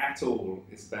at all.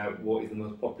 It's about what is the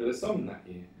most popular song that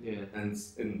year. Yeah. And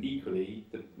equally,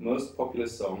 the most popular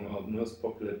song or the most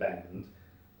popular band,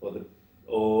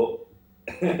 or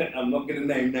I'm not going to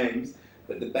name names,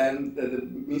 but the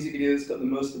music video that's got the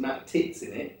most amount of tits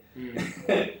in it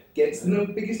gets the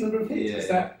biggest number of hits because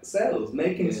that sells.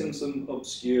 Making some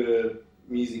obscure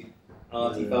music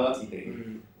arty-farty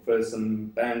thing for some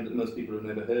band that most people have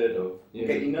never heard of will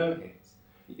get you no hits.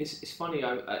 It's funny.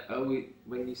 I always,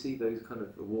 when you see those kind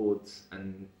of awards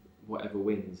and whatever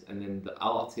wins, and then the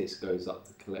artist goes up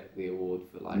to collect the award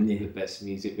for like the best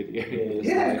music video.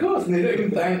 Of course, and they don't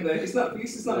even thank them. It's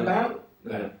not about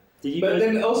that. But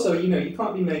then also, you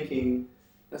can't be making.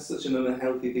 That's such an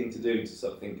unhealthy thing to do. To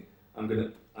sort of think, I'll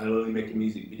only make a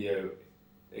music video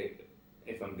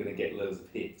if I'm gonna get loads of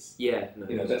hits. Yeah,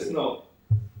 no,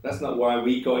 that's not why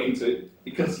we got into it,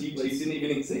 because YouTube didn't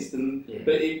even exist,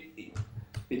 but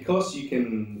because you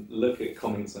can look at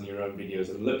comments on your own videos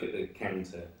and look at the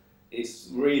counter, it's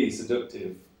really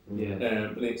seductive.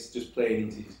 But it's just playing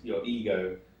into your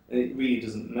ego, and it really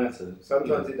doesn't matter.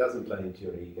 Sometimes it doesn't play into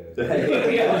your ego.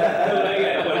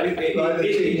 Like the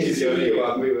Genius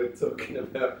one we were talking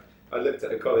about. I looked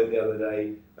at a comment the other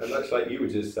day, and much like you were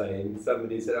just saying,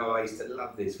 somebody said, "Oh, I used to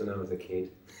love this when I was a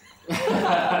kid."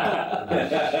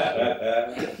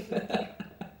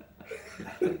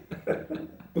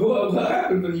 What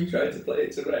happened when you tried to play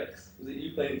it to Rex? Was it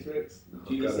you playing it to Rex?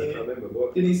 Did you see I can't remember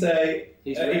what. Did he say?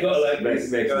 He got like Rex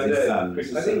is his son. I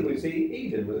think it was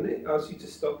Eden, wasn't it? Asked you to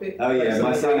stop it. Oh yeah,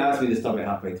 my son asked me to stop it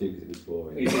halfway through because it was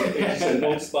boring. He said,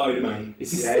 "Not Spider-Man."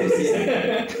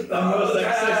 The most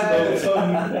accessible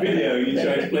fun video you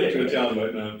tried to play to a child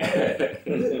right now.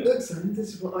 Look, son,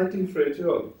 this is what I do for a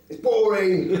job. It's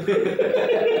boring.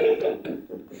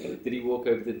 Did he walk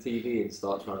over to the TV and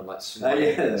start trying to like swipe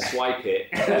it, swipe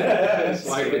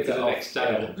it to the next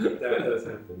channel? That does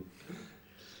happen.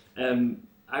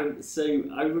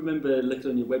 I remember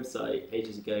looking on your website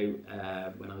ages ago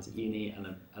when I was at uni, and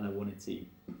I wanted to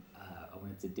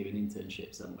do an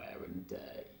internship somewhere, and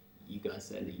you guys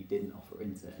said that you didn't offer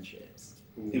internships.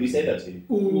 Did we say that to you?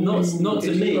 Not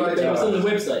to me. It was on the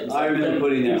website. I remember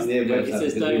putting it on the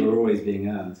website because we were always being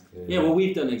asked. Yeah, well,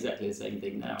 we've done exactly the same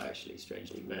thing now, actually,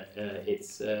 strangely, but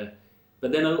it's.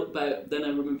 But then I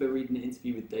remember reading an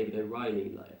interview with David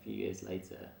O'Reilly like a few years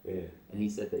later, and he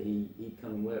said that he'd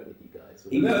come and work with you guys.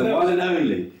 He was the one and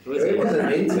only. It wasn't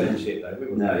an internship though. We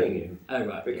were paying him. Oh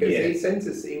right. Because he sent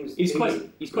us. He's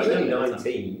quite young,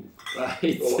 19,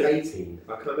 right? Or 18.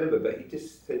 I can't remember, but he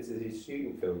just sent us his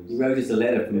student films. He wrote us a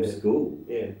letter from school.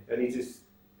 Yeah, and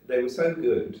they were so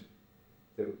good.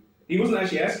 He wasn't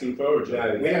actually asking for a job.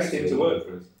 No, we asked him to work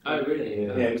for us. Oh really?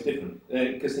 Yeah, it was different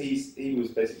because he was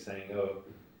basically saying, "Oh,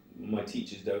 my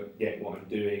teachers don't get what I'm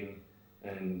doing,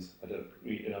 and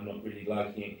I'm not really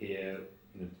liking it here.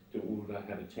 Do I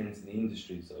have a chance in the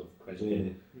industry?" Sort of question.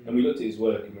 Yeah. And we looked at his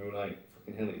work and we were like,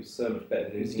 "Fucking hell, it was so much better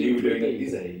than anything you were doing at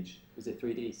his age." Was it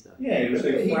 3D stuff? Yeah, it was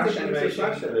doing flash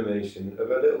animation of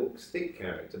a little stick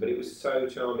character, but it was so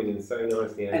charming and so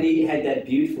nicely animated. And he had that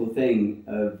beautiful thing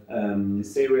of the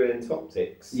serial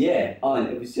entoptics. Yeah,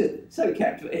 it was just so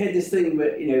captivating. It had this thing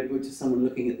where was just someone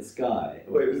looking at the sky.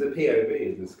 Well, it was the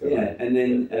POV of the sky. Yeah, and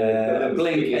then a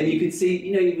blink, and you could see,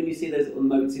 when you see those little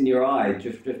motes in your eye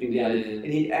drifting down, and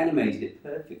he animated it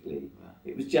perfectly. Wow.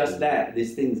 It was just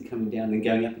this thing's coming down and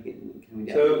going up again and coming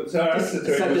down. So our answer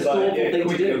to it was like,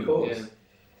 quit your course.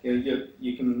 Yeah.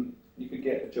 You could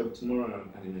get a job tomorrow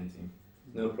animating,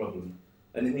 no problem.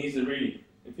 And then he's if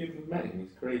you've met him,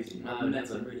 he's crazy. I met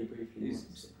him really briefly.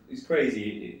 He's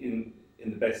crazy in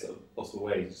the best possible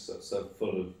way, just so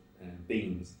full of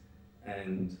beans.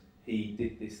 And he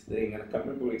did this thing, and I can't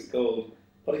remember what it's called,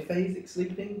 polyphasic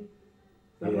sleeping.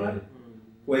 Is that right?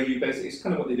 Where you basically, it's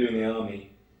kind of what they do in the army.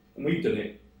 And we've done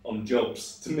it on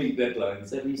jobs to meet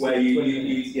deadlines, where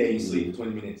you sleep for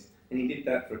 20 minutes. And he did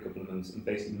that for a couple of months and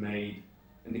basically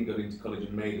didn't go into college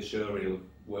and made a showreel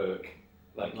work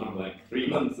in 3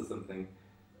 months or something.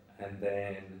 And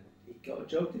then he got a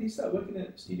job. Did he start working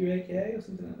at Studio AKA or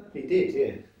something like that? He did,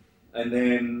 yeah. And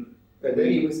then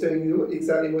he was doing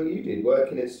exactly what you did,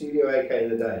 working at Studio AK in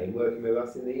the day and working with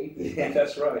us in the evening. Yeah,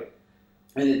 that's right.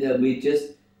 And we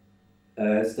just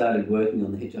started working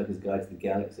on the Hitchhiker's Guide to the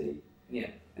Galaxy. Yeah.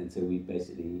 And so we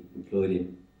basically employed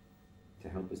him to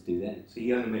help us do that. So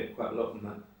he animated quite a lot on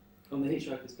that. On the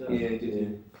Hitchhiker's Guide? Yeah, he did.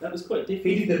 Yeah. That was quite different.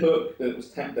 He did the book that was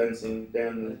tap dancing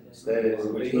down the stairs.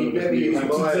 Which he never used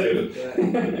Maya. He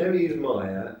never used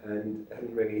Maya and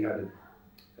hadn't really had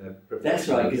a professional. That's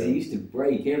right, because he used to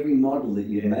break every model that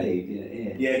you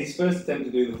made. Yeah, his first attempt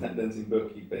to do the tap dancing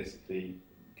book, he basically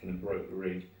kind of broke the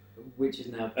rig. which is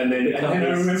now. And then I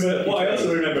remember what I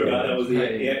also remember about that was Yeah.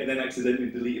 and then accidentally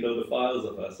deleted all the files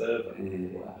off our server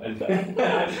Wow.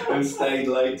 and stayed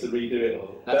late to redo it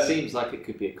all. That seems like it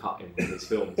could be a cut in one of his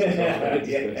films. As well.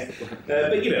 Yeah.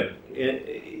 But you know,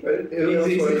 he's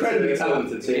He's incredibly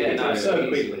talented too. Yeah, no, so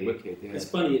he's quickly. wicked. Yeah. It's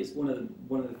funny. It's one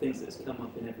of the things that's come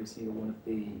up in every single one of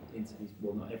the interviews.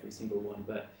 Well, not every single one,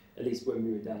 but at least when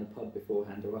we were down the pub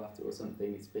beforehand or after or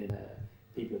something, it's been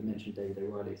people have mentioned David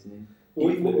O'Reilly's name.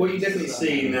 What you definitely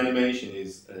see in animation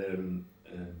is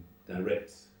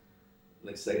direct,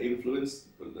 let's say, influence,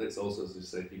 but let's also just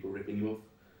say people ripping you off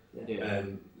Yeah.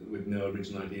 with no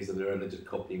original ideas of their own. They're just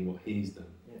copying what he's done,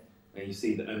 and you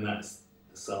see that, and that's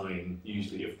the sign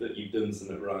usually of that you've done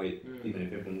something right. You know,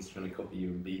 if everyone's trying to copy you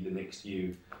and be the next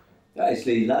you.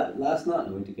 Actually, last night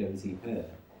I went to go and see her,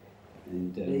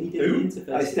 and He did the interface.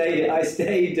 I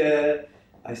stayed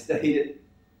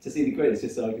to see the credits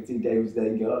just so I could see David's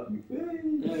name go up.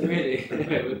 No, really.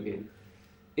 Wicked.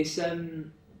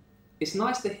 It's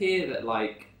nice to hear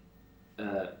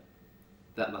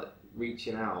that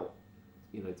reaching out,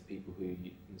 you know, to people who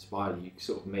inspire you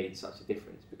sort of made such a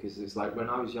difference, because it's like when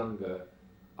I was younger,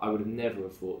 I would have never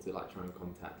have thought to like try and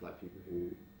contact like people who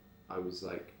I was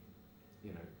like,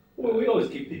 you know. Well, we always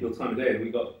give people time of day, and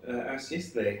we got asked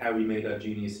yesterday how we made our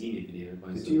junior senior video.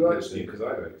 Did you actually? Because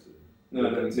I wrote it. No,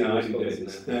 I didn't do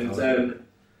it. And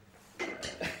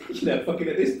you know, fucking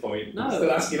at this point, No.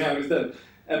 still asking how it's done.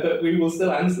 But we will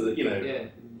still answer that, you know. Yeah.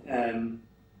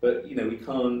 But you know, we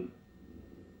can't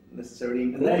necessarily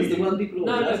And that employ is the you. one people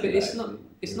No, always no, ask but about, it's not- actually.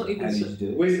 it's not even How so- did you do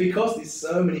it? Well, it's because there's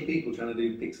so many people trying to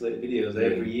do pixelated videos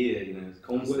every year, you know, I'm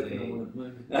constantly. working on one at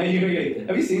the moment.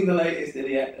 Have you seen the latest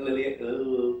Lily?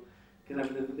 Oh, can I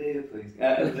have another beer, please?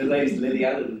 The latest Lily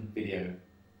Allen video.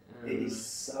 It is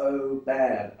so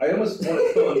bad. I almost want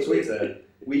to put on Twitter,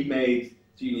 we made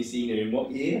Junior Senior in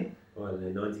what year? I don't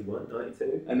know, 91,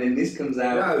 92? And then this comes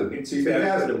out No, in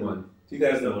 2001.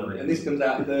 2001. And this comes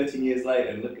out 13 years later,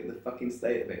 and look at the fucking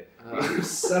state of it. It's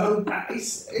so bad.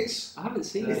 It's I haven't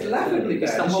seen it's it. laughably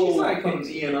It's bad. the whole She's like on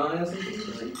E&I or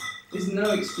something. There's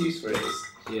no excuse for it.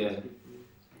 Yeah.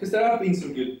 Because there have been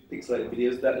some good pixelated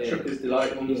videos. That Yeah. Trucker's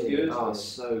Delight one was good. Oh,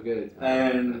 so good.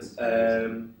 And That's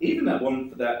even that one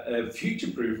for that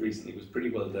Future Proof recently was pretty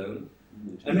well done.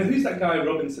 And then who's that guy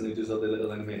Robinson who does all the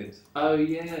little animated? Oh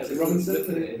yeah, Is it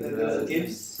Robinson?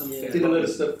 Gibbs? Something. Did a lot of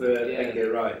stuff for Yeah.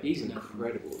 Edgar Wright. He's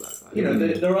incredible, that guy. You know,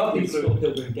 there are It's people Scott who...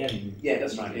 Pilgrim Gaming. Yeah,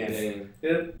 that's right, yeah. Yeah.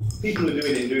 There are people who are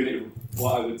doing it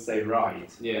what I would say right.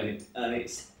 Yeah. And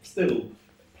it's still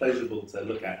pleasurable to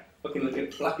look at. Fucking look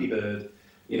at Flappy Bird.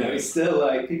 You know, it's still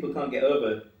like, people can't get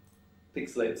over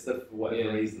pixelated stuff for whatever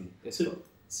Yeah. reason. So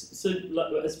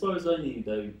like, as far as I knew,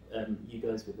 though, you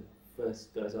guys were the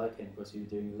first guys I came across who were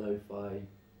doing lo-fi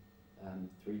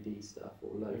 3D stuff or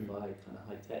lo-fi kind of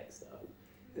high-tech stuff.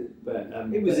 But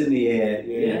It was in the air.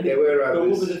 Yeah. There were But what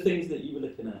others. were the things that you were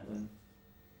looking at then?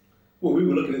 Well, we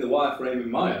were looking at the wireframe in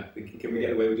Maya, thinking, can we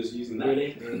get away with just using that?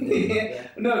 Really? Yeah.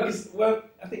 No, because, well,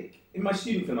 I think in my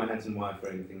student film I had some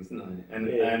wireframe things, didn't I?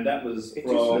 And that was It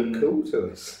from... just looked cool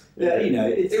to us. Yeah, you know,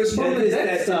 It was from the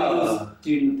Death Star.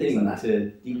 student thing Isn't that?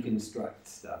 to deconstruct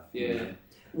stuff. Yeah.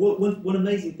 One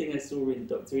amazing thing I saw in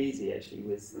Dr. Easy actually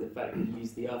was the fact that you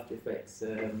used the After Effects,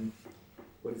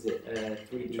 what is it,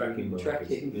 3D Tracking markers.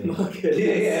 Yeah. markers.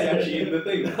 Yeah, actually in the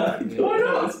thing. Why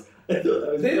not? I thought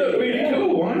that was They look really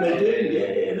cool, why not? They do, yeah,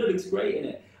 it looks great in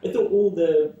it. I thought all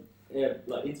the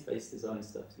like interface design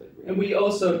stuff looked really And we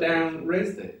also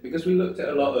down-resed it, because we looked at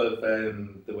a lot of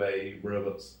the way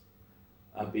robots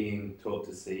are being taught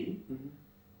to see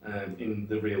in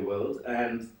the real world,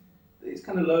 and it's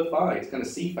kind of lo-fi, it's kind of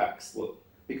CFAX,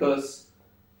 because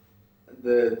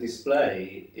the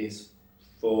display is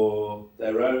for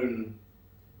their own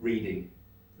reading,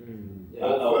 Yeah.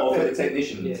 or for the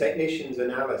technicians. Yeah. Technicians'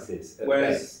 analysis. At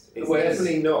Whereas- best. It's whereas-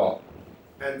 definitely not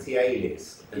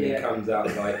anti-alias, and Yeah. it comes out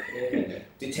like Yeah.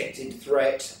 detected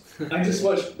threat. I just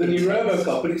watched the new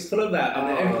RoboCop, and it's full of that, and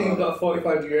Oh. everything's got a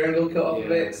 45-degree angle cut off of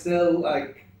Yeah. it. Still,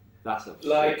 like That's a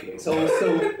it's all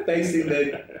still basing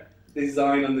the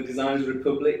design on the Designers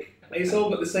Republic. It's all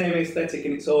got the same aesthetic,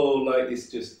 and it's all like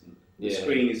it's just the Yeah.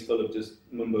 screen is full of just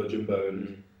mumbo jumbo,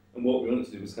 Mm. and what we wanted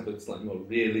to do was have a slightly more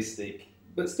realistic,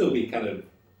 but still be kind of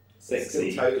sexy.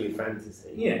 It's still totally fantasy.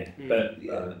 Yeah,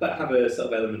 Mm. but have a sort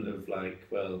of element of like,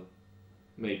 well,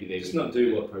 Maybe they just would not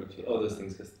do what approach it all like those that.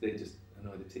 things because they just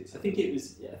annoy the tits. I think it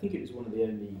was one of the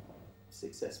only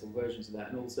successful versions of that,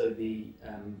 and also the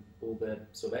all the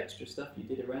sort of extra stuff you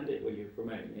did around it, where you were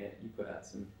promoting it. You put out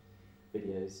some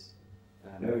videos. Oh,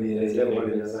 yeah, There's yeah, no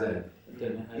one in the with, lab. I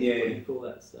don't know how Yeah. what do you call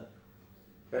that stuff.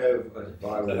 Viral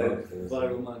marketing.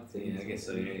 Viral marketing. Yeah, I guess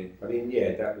so. Yeah. I mean,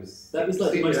 yeah, that was That was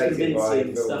like the most stimulated by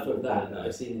convincing film stuff of and that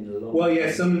I've seen in a long Well, time.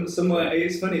 yeah, somewhere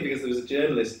it's funny because there was a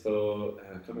journalist for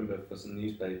I can't remember, for some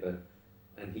newspaper,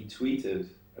 and he tweeted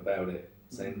about it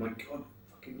saying, "My God,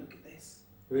 fucking look at this."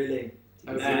 Really?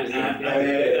 And then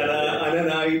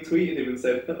I tweeted him and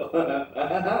said,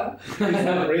 "It's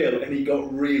not real," and he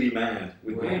got really mad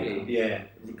with Really? me. Yeah,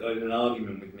 got in an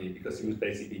argument with me because he was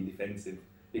basically being defensive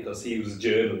because he was a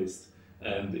journalist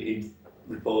and he'd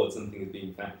reported something as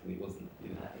being fact and it wasn't. You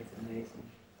know. That is amazing.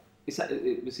 Is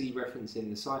that, was he referencing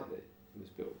the site that was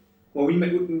built? Well, we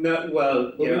made no.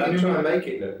 Well, Well, yeah, we did try and make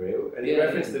it look real, and he Yeah,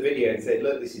 referenced yeah. the video and said,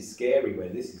 "Look, this is scary where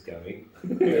this is going."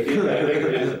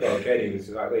 Well, Kenny was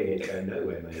like, "We ain't going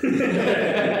nowhere, mate."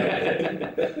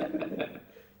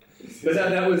 But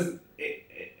that was,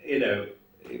 you know,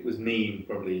 it was mean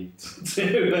probably to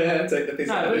take the piss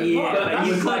No, out of but it. yeah, But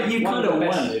you it was kind like- of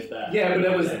won with that. Yeah, but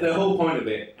that was the whole point of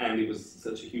it, and it was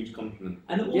such a huge compliment.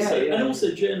 And also, Yeah. and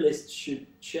also, journalists should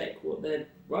check what they're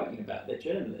writing about. They're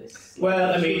journalists.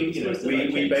 Well, I Like, mean, you're you know, supposed to,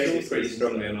 like, we check based it sources pretty and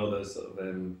strongly stuff. on all those sort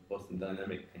of Boston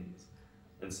Dynamic things,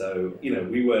 and so you know,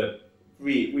 we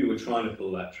were trying to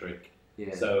pull that trick.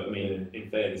 Yeah. So I mean, in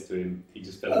fairness to him, he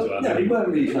just fell into Oh, our no, we trap. weren't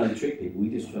really trying to trick people. We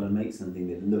just trying to make something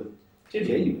that looked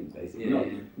genuine, basically. Yeah, Not,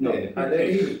 yeah. not Yeah, and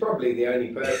then he was probably the only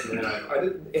person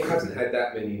it hasn't had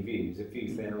that many views, a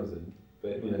few thousand,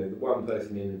 but you know, the one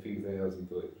person in a few thousand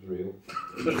thought it was real.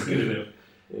 That's good enough.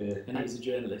 Yeah. And he was a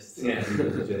journalist. Yeah. He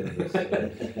was a journalist,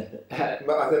 yeah.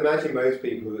 But I imagine most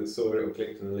people that saw it or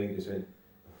clicked on the link just went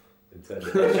and turned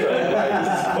it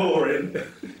This is boring.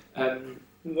 Um,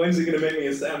 When's he going to make me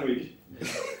a sandwich?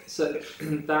 so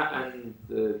that and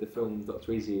the film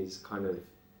Dr. Easy is kind of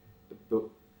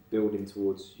building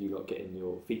towards you lot getting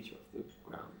your feature off the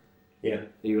ground. Yeah. Are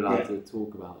you allowed to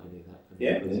talk about any of that?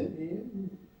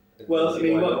 Yeah. Well, I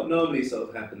mean, what normally sort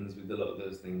of happens with a lot of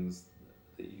those things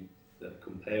that are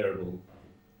comparable,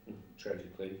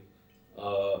 tragically,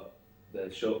 are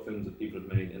the short films that people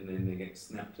have made and then they get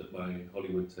snapped up by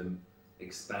Hollywood to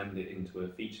expand it into a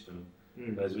feature film.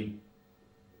 Mm. Whereas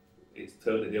it's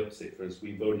totally the opposite for us.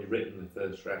 We've already written the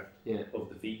first draft Yeah. of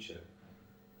the feature.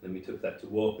 Then we took that to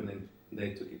Warp and then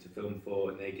they took it to Film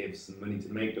 4 and they gave us some money to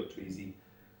make Dr. Easy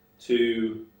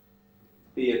to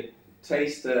be a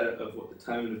taster of what the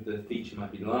tone of the feature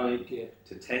might be like, Yeah.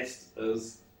 to test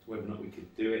us whether or not we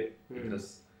could do it, Mm.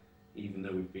 because even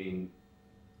though we've been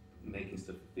making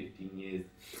stuff for 15 years,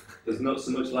 there's not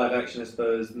so much live action, I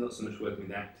suppose, not so much working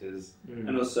with actors, Mm.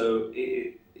 and also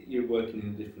you're working in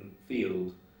a different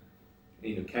field.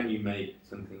 You know, can you make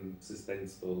something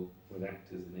suspenseful with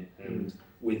actors in it and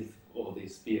with all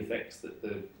these VFX that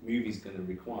the movie's going to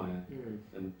require, Mm.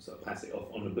 and sort of pass it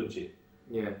off on a budget?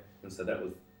 Yeah. And so that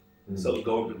was sort of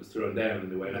gauntlet was thrown down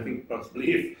in a way. And I think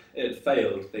possibly if it had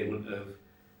failed, they wouldn't have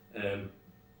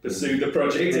pursued the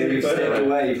project They any would step further.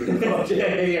 away from the project.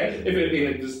 yeah. If it had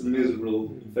been just a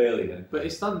miserable failure. But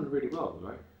it's done really well,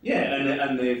 right? Yeah,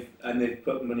 and they've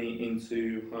put money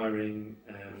into hiring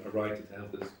a writer to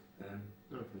help us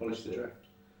polish the draft.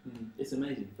 It's an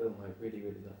amazing film. I really,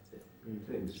 really liked it.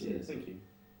 Mm. Yeah, thank you.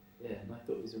 Yeah, and I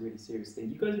thought it was a really serious thing.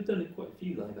 You guys have done quite a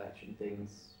few live action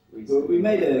things Well, recently. we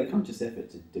made a conscious effort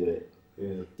to do it.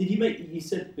 Yeah. Did you make? You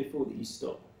said before that you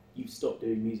stopped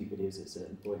doing music videos at a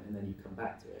certain point, and then you come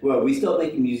back to it. Well, we stopped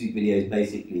making music videos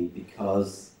basically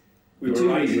because We for were two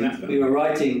writing reasons. that We film.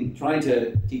 were trying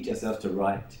to teach ourselves to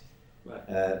write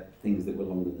Right. things that were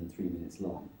longer than 3 minutes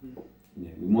long. Mm. You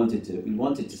know, we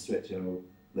wanted to stretch our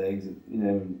legs, you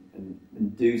know,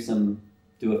 and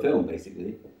do a film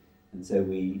basically. And so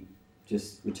we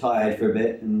just retired for a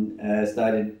bit and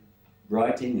started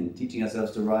writing and teaching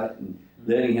ourselves to write and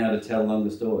learning how to tell longer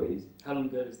stories. How long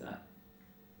ago was that?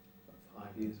 5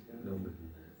 years ago. Longer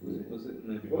than that. Was it?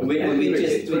 Maybe. What We- was we it?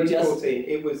 just- 2014.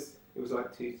 It was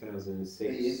like 2006.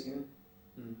 8 years ago.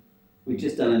 We'd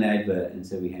just done an advert, and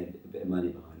so we had a bit of money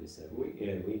behind us. So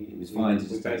It was fine to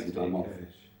just take basically some time off.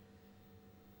 cash.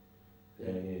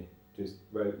 Yeah. Just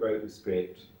wrote the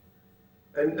script.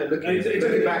 And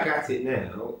looking back at it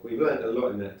now, we've learnt a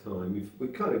lot in that time.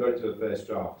 We've kind of got into a first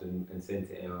draft and sent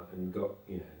it out and got,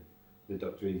 you know, the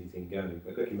Dr. Easy thing going.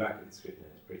 But looking back at the script now,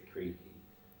 it's pretty creaky.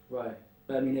 Right.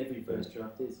 But I mean, every first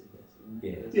draft is, I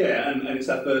guess. Isn't it? Yeah, and it's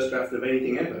our first draft of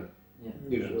anything ever. Yeah.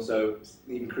 You know, Sure. so it's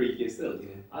even creakier still. Yeah.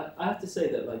 I have to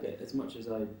say that, like, as much as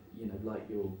I, like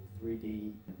your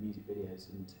 3D music videos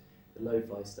and the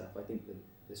lo-fi stuff, I think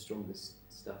the strongest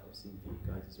stuff I've seen for you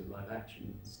guys is your live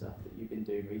action stuff that you've been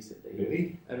doing recently.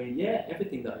 Really? I mean, yeah,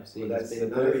 everything that I've seen Well, has that's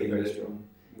been another very, thing very that strong.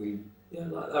 We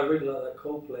Yeah, I really like that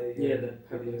Coldplay. Yeah, the video.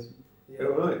 Paradise. Yeah,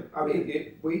 right. I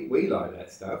mean, we like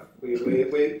that stuff.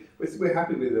 We're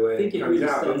happy with the way it comes really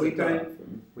out, but we stands don't. apart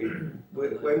from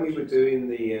When we were doing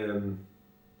the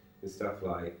stuff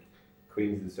like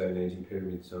Queens of the Stone Age and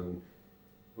Pyramid Song,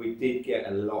 we did get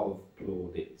a lot of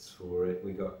plaudits for it.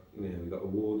 We got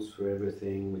awards for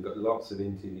everything. We got lots of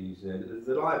interviews.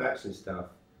 The live action stuff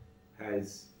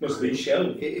must have been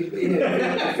shelved. It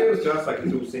feels to us like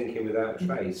it's all sinking without a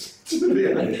trace. I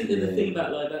think that the thing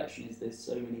about live action is there's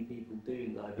so many people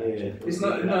doing live action. It's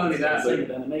not only that, same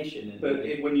with animation. But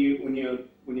when you're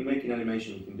making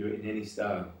animation, you can do it in any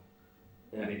style,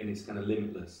 and it's kind of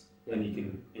limitless. Yeah. And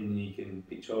you can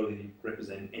pictorially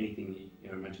represent anything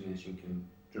your imagination can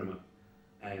drum up.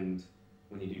 And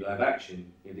when you do live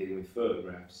action, you're dealing with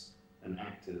photographs and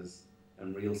actors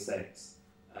and real sets,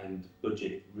 and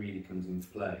budget really comes into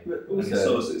play. But And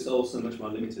it's also much more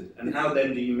limited. And how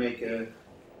then do you make an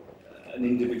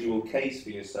individual case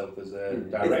for yourself as a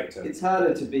director? It's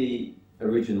harder to be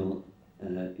original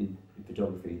in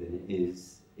photography than it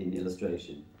is in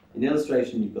illustration. In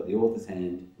illustration, you've got the author's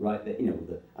hand right there,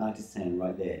 the artist's hand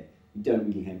right there. You don't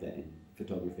really have that in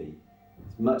photography.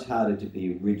 It's much harder to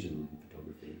be original in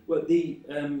photography. Well,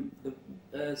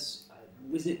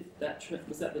 was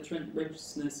that the Trent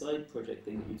Reznor side project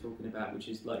thing that you're talking about, which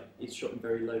is like it's shot in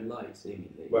very low light,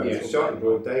 seemingly? Well, it's shot in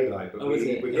broad daylight, but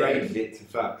we graded it to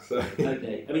fuck. So.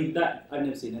 Okay, I mean I've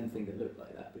never seen anything that looked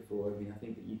like that before. I mean, I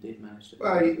think that you did manage to.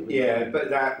 Well, yeah, but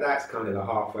that's kind of the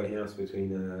halfway house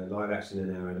between live action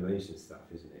and our animation stuff,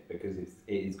 isn't it? Because it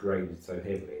is graded so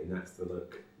heavily, and that's the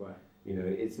look. Right.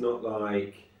 It's not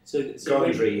like so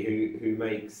Gondry, who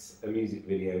makes a music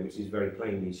video which is very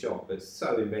plainly shot, but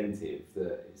so inventive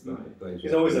that it's like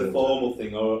It's always a formal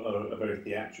thing or a very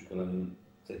theatrical element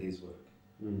to his work.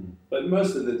 But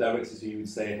most of the directors who you would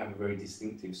say have a very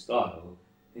distinctive style,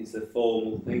 it's a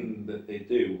formal thing that they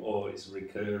do, or it's a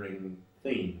recurring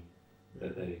theme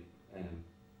that they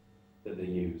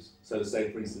use. So,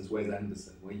 say for instance, Wes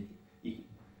Anderson, where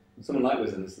someone like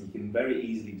Wes Anderson, you can very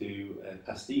easily do a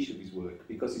pastiche of his work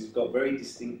because he's got very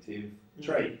distinctive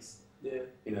traits. Yeah.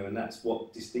 And that's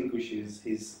what distinguishes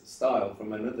his style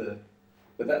from another.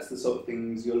 But that's the sort of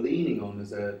things you're leaning on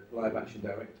as a live action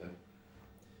director.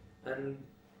 And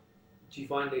do you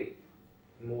find it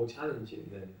more challenging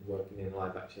than working in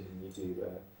live action than you do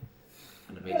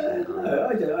animation? No,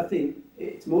 I don't. I think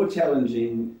it's more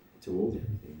challenging towards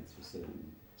everything, that's for certain.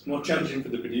 It's more challenging for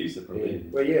the producer, probably. Yeah.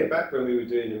 Well, yeah, back when we were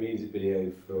doing a music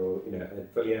video for, a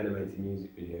fully animated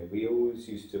music video, we always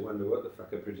used to wonder what the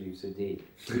fuck a producer did.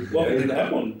 What did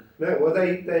that one? No, well,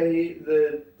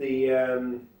 the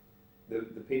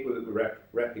people that were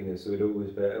rapping us would always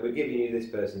be, we're giving you this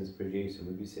person as a producer, and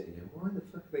we'd be sitting there, why the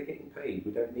fuck are they getting paid?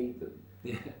 We don't need them.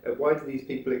 Yeah. Why do these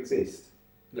people exist?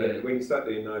 Yeah. When you start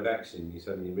doing live action, you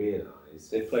suddenly realise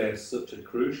They play such a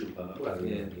crucial part. well,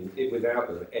 without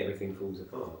them, everything falls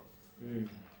apart.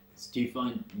 So do you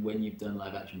find when you've done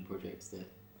live action projects that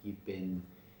you've been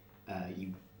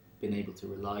able to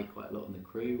rely quite a lot on the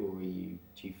crew, or do you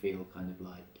feel kind of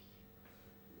like?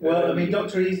 Well, I mean,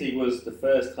 Dr. Easy was the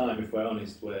first time, if we're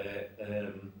honest, where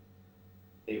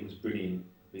it was brilliant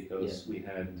because we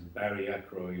had Barry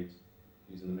Ackroyd,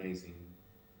 who's an amazing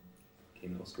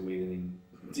Oscar-winning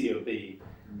DOP,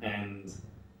 and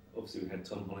obviously we had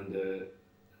Tom Hollander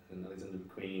and Alexander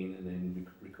McQueen, and then we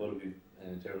recorded with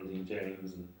Geraldine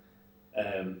James, and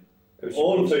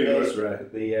all of whom Ezra,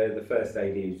 the first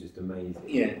AD was just amazing.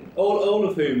 Yeah, all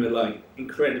of whom are like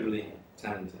incredibly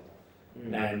talented,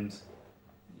 and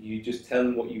you just tell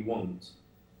them what you want,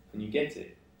 and you get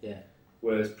it. Yeah.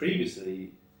 Whereas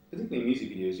previously, particularly in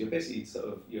music videos, you're basically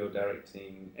you're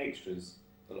directing extras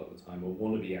a lot of the time, or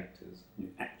wannabe actors.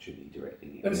 You're actually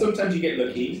directing it. And sometimes you get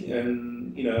lucky,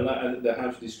 and like the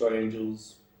How to Destroy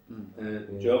Angels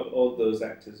job, all those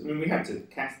actors. I mean, we had to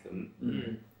cast them.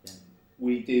 Mm-hmm. Yeah.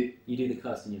 We did. You do the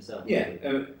casting yourself. Yeah,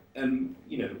 and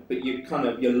but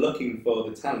you're looking for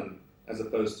the talent as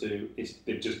opposed to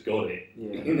they've just got it.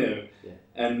 Yeah. Yeah.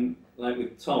 And like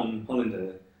with Tom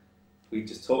Hollander, we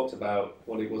just talked about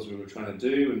what it was we were trying to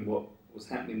do and what was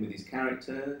happening with his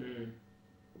character.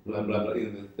 Blah blah blah,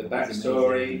 the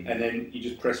backstory, and then you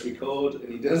just press record and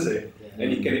he does it,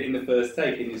 and you get it in the first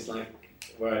take, and it's like,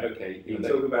 right, okay. You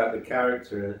talk about the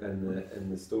character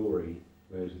and the story,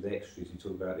 whereas with extras you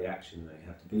talk about the action they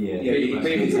have to do.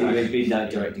 It'd be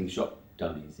like directing shot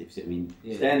dummies.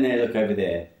 Stand there, look over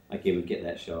there. Okay, we get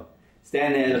that shot.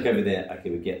 Stand there, look over there.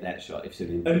 Okay, we get that shot. If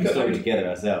we put the story together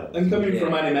ourselves. And coming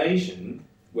from animation,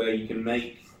 where you can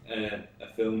make a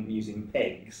film using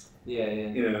pegs, Yeah.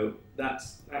 you know,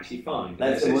 that's actually fine.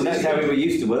 That's how we were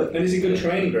used to work. And it's a good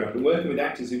training ground. And working with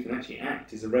actors who can actually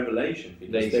act is a revelation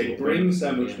because they bring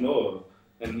so much more,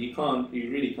 and you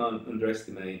really can't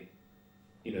underestimate,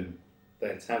 you know,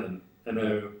 their talent. I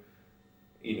know,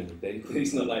 you know,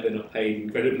 it's not like they're not paid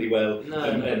incredibly well,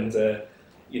 and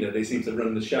you know, they seem to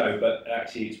run the show, but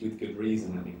actually it's with good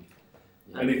reason, I think.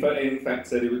 And in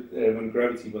fact, when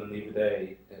Gravity won the other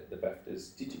day at the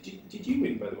BAFTAs, did you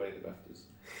win, by the way, at the BAFTAs?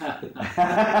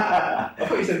 I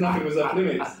thought you said nothing was off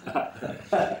limits.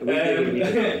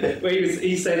 Well,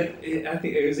 he said, I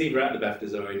think it was either at the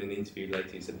BAFTAs or in an interview later,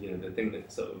 he said, you know, the thing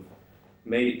that sort of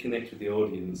made it connect with the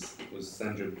audience was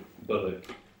Sandra Bullock,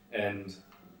 and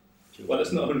well,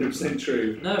 that's not 100%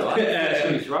 true. No, I think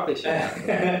she was rubbish at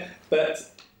that.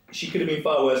 But she could have been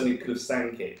far worse, and it could have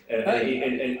sank it.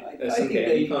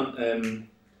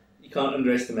 You can't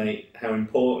underestimate how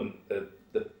important the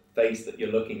face that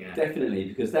you're looking at. Definitely,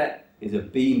 because that is a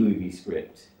B movie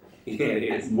script. Yeah, it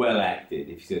is. And well acted,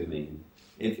 if you see what I mean.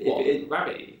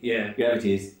 Gravity? Yeah.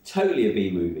 Gravity is totally a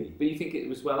B movie. But you think it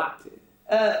was well acted?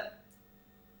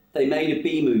 They made a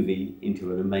B movie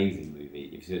into an amazing movie,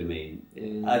 if you see what I mean.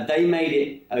 Yeah. They made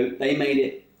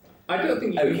it. I don't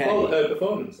think you can fault her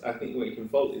performance. I think what you can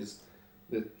fault is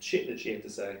the shit that she had to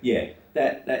say. Yeah,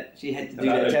 that she had to do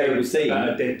that terrible scene.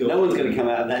 No one's going to come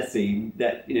out of that scene,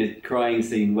 that crying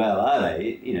scene. Well, are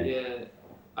they? You know. Yeah,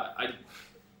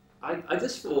 I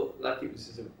just thought like it was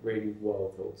just a really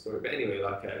wild thought story. But anyway,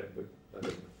 like I don't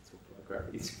talk about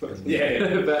Gravity.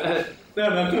 Yeah. But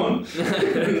No, come on.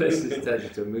 Let's just turn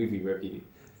it to a movie review.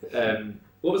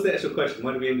 What was the actual question?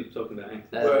 Why did we end up talking about acting?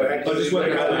 Well, actually, just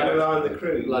working out we rely on the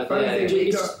crew. Like, the funny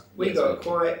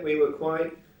thing, we were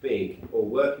quite big, or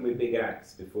working with big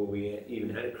acts before we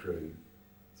even had a crew.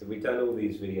 So we'd done all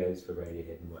these videos for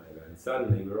Radiohead and whatever, and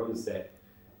suddenly we're on set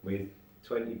with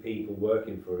 20 people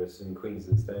working for us in Queens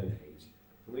of the Stone Age,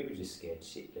 and we were just scared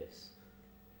shitless.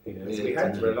 You know, so we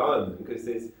had to rely on them because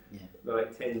there's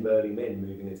like 10 burly men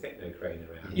moving a techno crane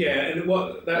around. Yeah, and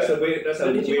that's a weird.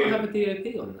 Did you not have a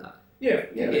DOP on that? Yeah.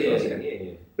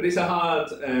 But it's a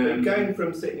hard. Going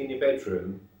from sitting in your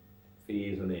bedroom for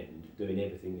years on end, doing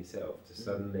everything yourself, to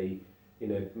suddenly, you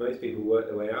know, most people work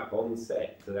their way up on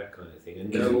set to that kind of thing.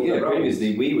 And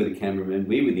previously we were the cameraman,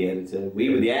 we were the editor, we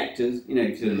were the actors. You know,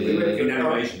 we went from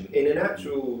animation in an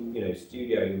actual, you know,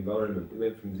 studio environment. We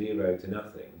went from 0 to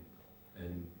nothing,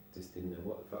 and just didn't know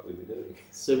what the fuck we were doing.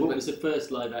 So what was the first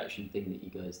live action thing that you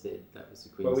guys did? That was the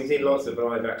Queen's. Well, we did lots of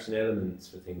live action elements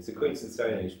for things. The Queen's and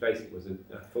Stone Age basically was a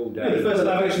full day. Yeah, the first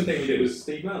live action thing we did was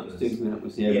Steve Mountainous.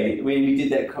 We did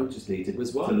that consciously to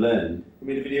learn. We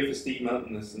made a video for Steve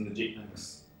Mountainous and the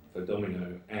Jignags for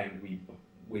Domino, and we,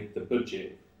 with the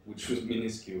budget, which was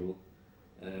minuscule,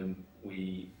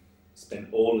 we spent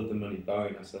all of the money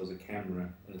buying ourselves a camera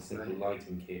and a simple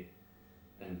lighting kit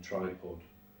and a tripod,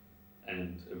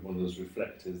 and one of those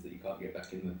reflectors that you can't get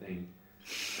back in the thing,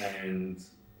 and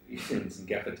some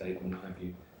gaffer tape and what have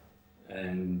you,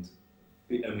 and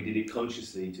we did it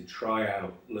consciously to try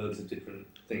out loads of different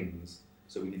things.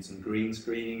 So we did some green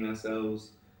screening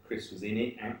ourselves. Chris was in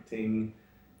it, acting.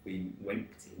 We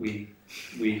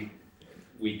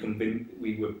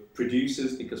were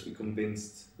producers because we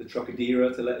convinced the Trocadero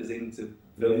to let us in to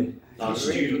film our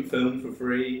student film for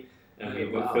free, and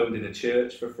we filmed in a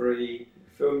church for free.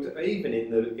 Filmed even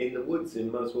in the woods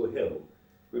in Muswell Hill.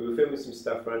 We were filming some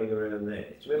stuff running around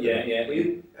there. Do you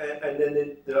remember? And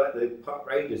then the park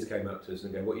rangers came up to us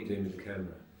and go, "What are you doing with the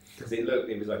camera?" Because it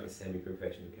was like a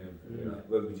semi-professional camera. We were like,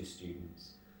 "Well, we're just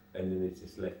students," and then they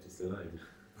just left us alone.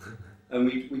 And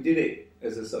we did it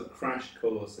as a sort of crash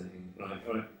course thing, like,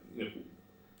 you know,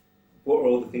 what are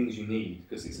all the things you need?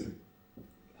 Because it's a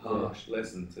harsh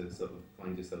lesson to sort of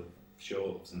find yourself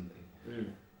short of something.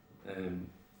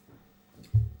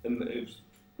 And it was.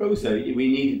 But also, we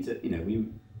needed to, you know, we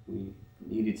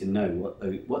needed to know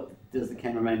what does the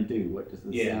cameraman do? What does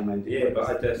the soundman do? Yeah, but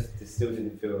I just still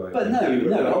didn't feel like. But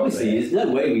no, obviously, there's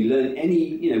no way we learn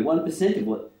any, 1% of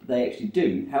what they actually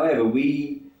do. However,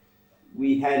 we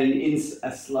had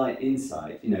a slight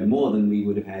insight, more than we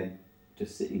would have had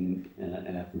just sitting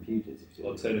at our computers.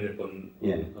 Or turning up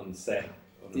on set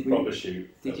on a proper shoot.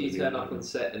 Did you turn up on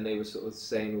set and they were sort of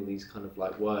saying all these kind of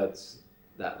like words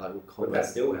that like were common? But that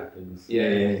still happens.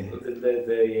 Yeah.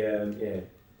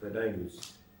 The language,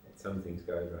 some things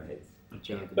go over our heads.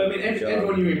 But I mean,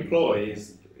 everyone you employ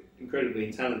is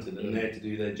incredibly talented and there to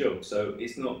do their job, so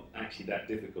it's not actually that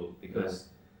difficult because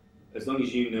as long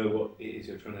as you know what it is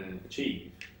you're trying to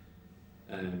achieve,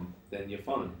 then you're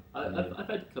fine. I've had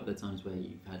a couple of times where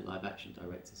you've had live action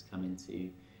directors come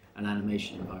into an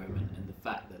animation environment, and the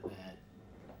fact that they're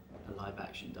a live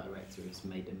action director has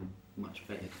made them much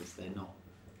better because they're not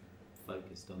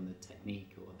focused on the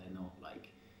technique, or they're not like,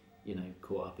 you know,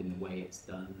 caught up in the way it's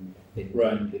been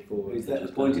done before. Is that a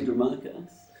pointed remark at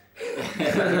us? You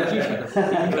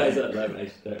guys are live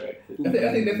action directors. I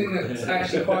think the thing that's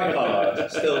actually quite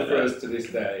hard still for us to this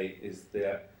day is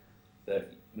that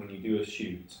when you do a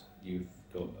shoot, you've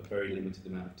got a very limited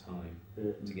amount of time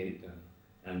to get it done.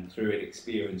 And through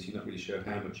experience, you're not really sure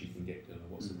how much you can get done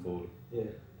or what's important. Yeah.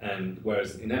 And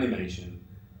whereas in animation,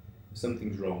 if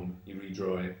something's wrong, you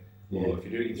redraw it. Or if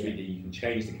you're doing it in 3D, you can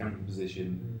change the camera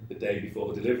position the day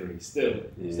before delivery. Still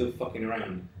fucking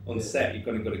around. On set, you've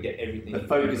got to get everything. The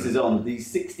focus is on these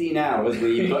 16 hours where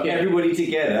you've got everybody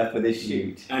together for this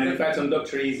shoot. And in fact, on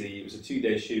Dr. Easy, it was a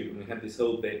 2-day shoot, and we had this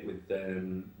whole bit with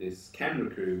this camera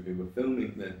crew who were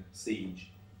filming the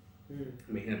siege.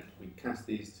 And we cast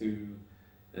these 2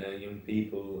 young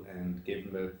people and gave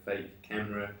them a fake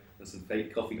camera and some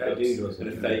fake coffee cups and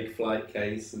a fake flight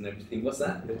case and everything. What's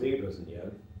that? The dude wasn't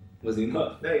young. Was he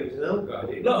not? No, he was an old guy.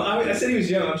 No, I said he was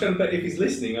young. I'm trying to bet if he's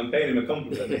listening, I'm paying him a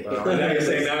compliment. Well, now you're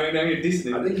saying, now you're dissing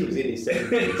him. I think he was in his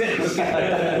 70s.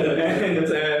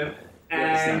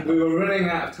 and we were running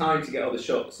out of time to get all the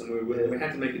shots, and we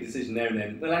had to make a decision there and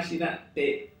then. Well, actually, that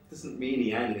bit doesn't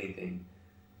really add anything.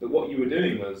 But what you were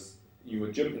doing was, you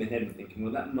were jumping ahead and thinking,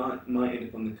 well, that might end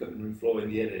up on the cutting room floor in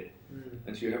the edit.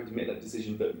 And so you were having to make that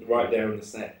decision, but right there on the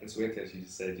set. And so we had to actually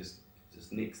just say, just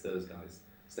nix those guys.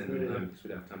 Send them home because we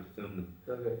don't have time to film them.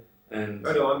 Okay. And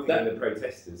oh no, I'm thinking the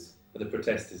protesters. The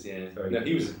protesters, yeah. Sorry. No,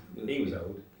 he was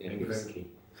old. Yeah, he he was. was.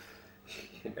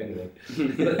 Anyway.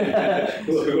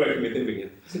 We're working with him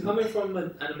again. So coming from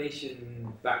an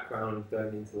animation background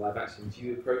going into live action, do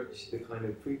you approach the kind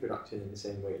of pre-production in the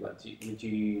same way? Like, would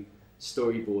you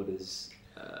storyboard as?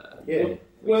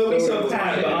 Well, we sort of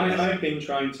have, but I've been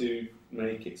trying to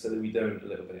make it so that we don't a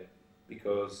little bit,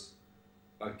 because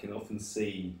I can often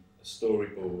see a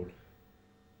storyboard,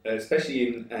 especially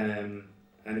in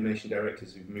animation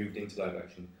directors who've moved into live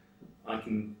action. I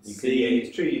can see.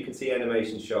 It's true. You can see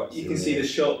animation shots. You can see the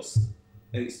shots,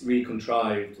 and it's really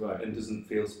contrived and doesn't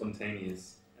feel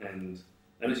spontaneous. And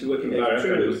actually working with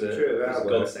Aaron was a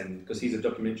godsend, because he's a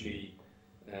documentary.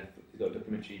 He's got a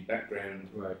documentary background,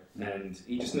 and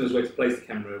he just knows where to place the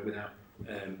camera without,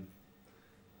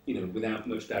 without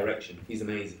much direction. He's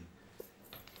amazing,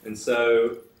 and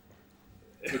so.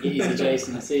 Take it easy,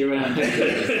 Jason. I'll see you around.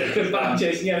 Bye,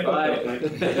 Jason. Yeah, bye.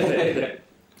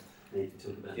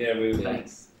 Yeah, we were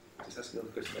thanks. Just asking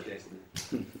another question about Jason.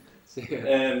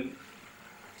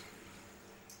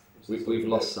 We've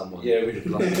lost someone. Yeah, we've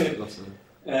lost someone.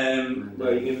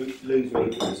 Well, you can lose me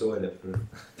to the toilet for a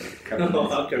couple of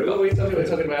minutes. Okay, what were we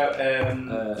talking about?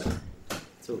 We're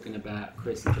talking about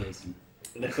Chris and Jason.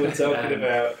 We're talking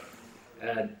about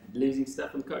losing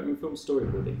stuff on the cutting room film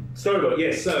storyboarding. Storyboard,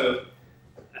 yes. So,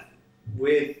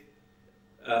 with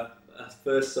a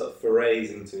first sort of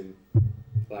forays into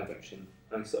live action,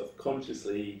 I sort of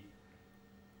consciously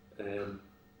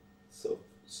sort of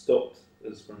stopped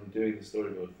us from doing the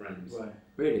storyboard frames. Right.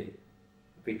 Really?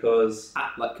 Because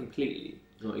like completely,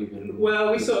 not even.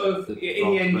 Well, we sort of in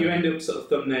the end you end up sort of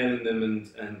thumbnailing them,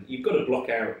 and you've got to block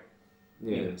out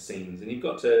scenes, and you've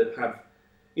got to have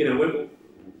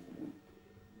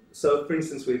so for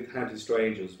instance with How to Destroy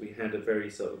Angels, we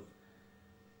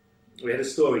had a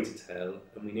story to tell,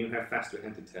 and we knew how fast we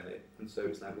had to tell it, and so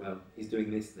it's like, well, he's doing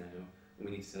this now, and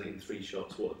we need to tell it in 3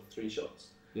 shots. What are the 3 shots?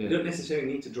 You don't necessarily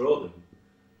need to draw them.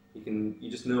 You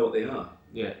just know what they are.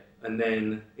 Yeah. And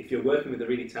then, if you're working with a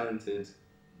really talented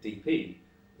DP,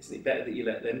 isn't it better that you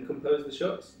let them compose the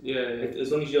shots? Yeah.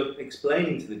 As long as you're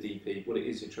explaining to the DP what it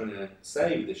is you're trying to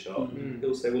say with the shot,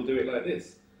 he'll say, "We'll do it like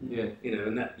this." Yeah.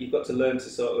 And that you've got to learn to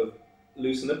sort of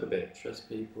loosen up a bit. Trust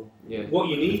people. Yeah. What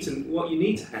you need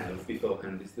to have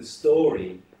beforehand is the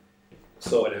story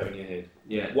sorted out in your head.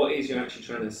 Yeah. What is you're actually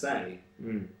trying to say?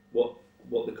 What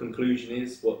the conclusion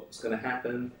is? What's going to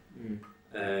happen?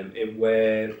 And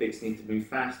where bits need to move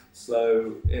fast,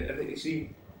 slow. I think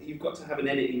you've got to have an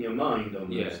edit in your mind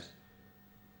almost. Yeah.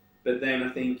 But then I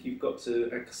think you've got to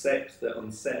accept that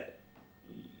on set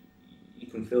you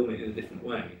can film it in a different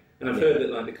way. And I've heard that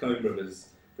like the Coen brothers,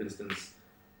 for instance,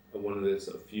 are one of the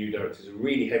sort of few directors who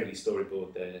really heavily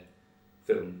storyboard their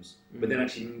films, but then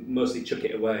actually mostly chuck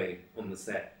it away on the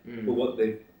set. But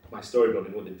by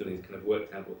storyboarding, what they've done is kind of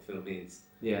worked out what the film is.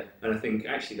 Yeah. And I think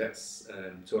actually that's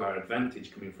to our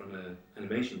advantage coming from an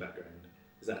animation background,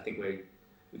 is that I think we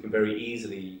can very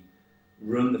easily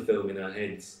run the film in our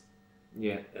heads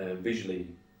visually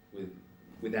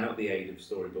without the aid of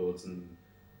storyboards and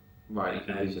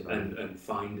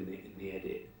finding it in the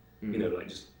edit. you know, like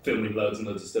just filming loads and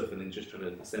loads of stuff and then just trying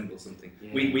to assemble something.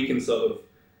 Yeah. We can sort of,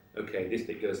 okay, this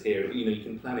bit goes here. You know, you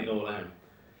can plan it all out.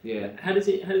 Yeah. How does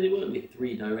it work with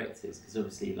 3 directors? Because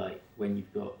obviously, like when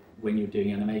you're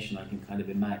doing animation, I can kind of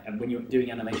imagine, and when you're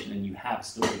doing animation and you have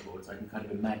storyboards, I can kind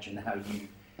of imagine how you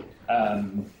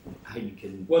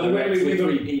can Well, the way direct with we've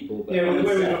 3 people. But Yeah, well, on the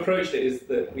way we've set- approached it is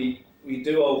that we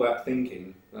do all that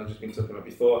thinking, I've just been talking about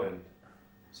beforehand.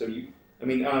 So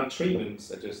our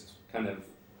treatments are just kind of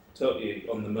totally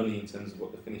on the money in terms of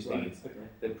what the finished thing Right, is. okay.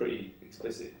 They're pretty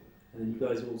explicit. And then you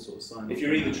guys all sort of sign. If off you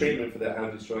on read the that. treatment for that How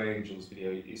to Destroy Angels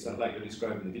video, it's not like you're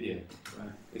describing the video. Right.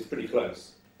 It's pretty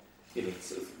close. You know,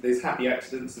 there's happy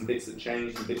accidents and bits that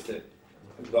changed and bits that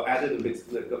got added and bits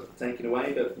that got taken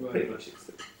away, but Right. pretty much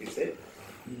it's it.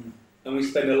 Mm. And we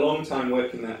spend a long time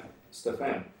working that stuff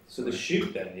out. So the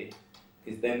shoot day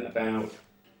is then about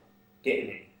getting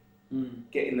it, Mm.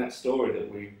 getting that story that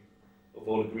we have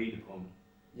all agreed upon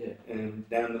Yeah.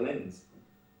 down the lens.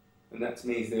 And that to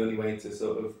me is the only way to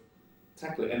sort of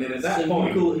tackle it. And then at that So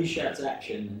point, you call who shouts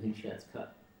action and who shouts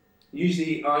cut.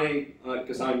 usually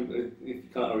because if you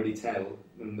can't already tell,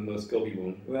 I'm the most gobby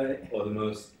one, Right. or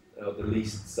the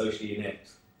least socially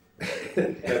inept.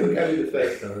 We'll go with the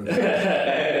first time.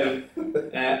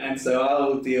 And so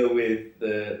I'll deal with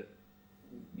the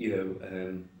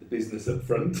business up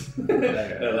front,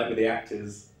 like with the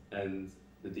actors and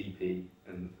the DP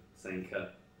and saying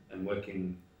cut, and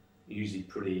working usually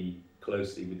pretty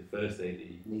closely with the first AD.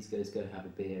 These guys go have a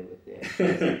beer with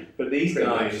the But these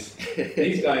guys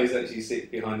actually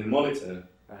sit behind the monitor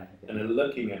Right. and are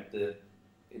looking at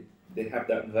they have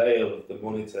that veil of the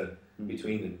monitor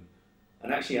between them.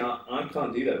 And actually, I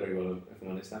can't do that very well, if I'm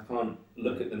honest. I can't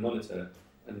look at the monitor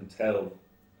and tell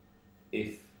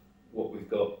if what we've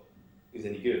got is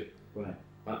any good. Right.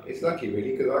 It's lucky,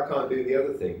 really, because I can't do the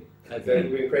other thing. So Okay.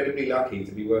 we're incredibly lucky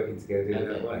to be working together in that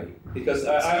Okay. way. Because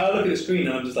I look at the screen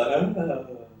and I'm just like,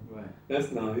 oh, Right.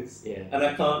 that's nice. Yeah. And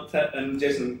I can't tell, and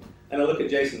I look at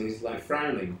Jason and he's like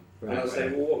frowning. And I'll say,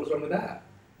 well, what was wrong with that?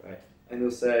 Right. And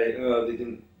he'll say, oh, they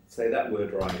didn't say that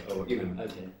word right, or, you know.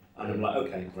 Okay. And I'm like,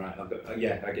 okay, right,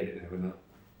 yeah, I get it now. And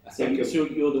I So, think so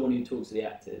you're the one who talks to the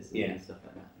actors and Yeah. stuff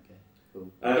like that. Okay. Cool.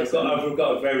 I've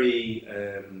got a very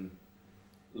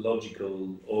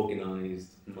logical,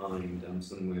 organised mind. I'm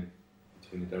somewhere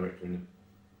between a director and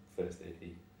a first AD.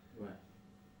 Right.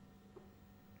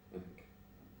 I think.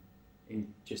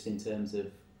 In terms of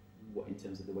what? In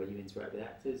terms of the way you interact with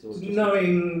actors, or just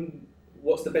Knowing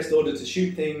what's the best order to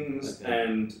shoot things, Okay.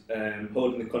 and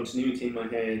holding the continuity in my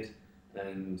head,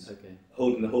 and Okay.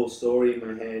 holding the whole story in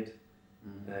my head.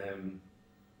 Mm.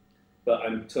 But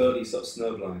I'm totally sort of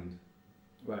snowblind.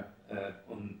 Right. I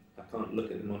can't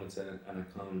look at the monitor, and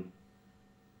I can't.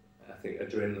 I think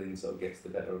adrenaline sort of gets the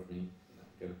better of me.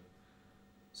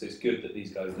 So it's good that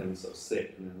these guys then sort of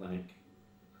sit and they're like,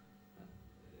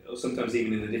 or sometimes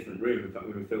even in a different room. In fact,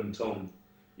 when we filmed Tom,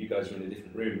 you guys were in a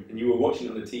different room, and you were watching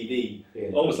it on the TV,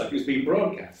 almost like it was being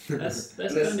broadcast. That's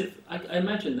And kind of. I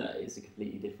imagine that is a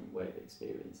completely different way of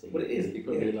experiencing. Well, it is, It's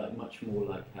probably yeah. like much more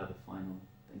like how the final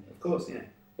thing is. Of course, yeah.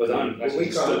 But I'm Well, actually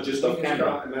just off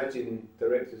camera. can't imagine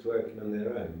directors working on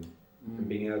their own and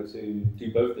being able to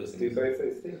Do both those things. do both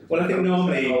those things. Well, I think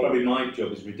normally So, probably my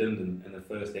job is redundant, and the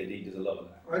first AD does a lot of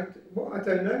that. I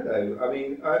don't know though. I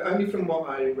mean, only from what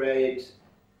I read.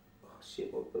 Oh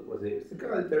shit! What book was it? It was the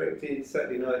guy that directed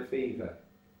Saturday Night Fever.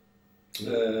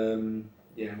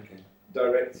 Yeah, okay.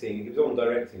 Directing. It was on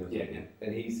directing. I Yeah, think. yeah.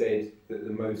 And he said that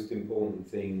the most important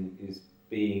thing is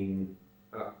being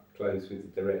up close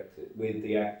with the director, with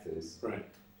the actors. Right.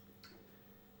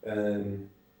 And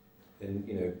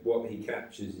you know what he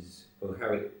captures is, or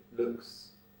how it looks,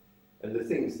 and the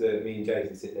things that me and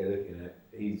Jason sit there looking at.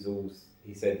 He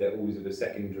said they're always of a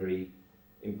secondary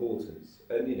importance,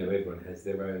 and you know everyone has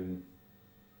their own,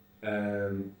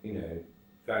 you know,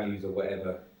 values or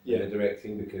whatever Yeah. in the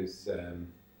directing because.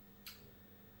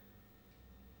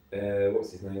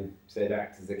 What's his name? Said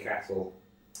actors are cattle.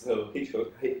 Oh,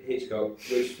 Hitchcock. Hitchcock,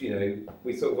 which you know,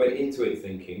 we sort of went into it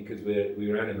thinking because we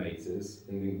were animators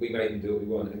and we made them do what we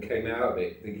want, and came out of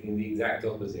it thinking the exact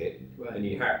opposite. Right. And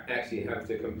you actually have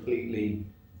to completely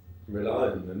rely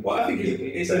on them. Well, I think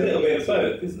it's a little bit of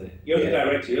both, isn't it? You're the Yeah.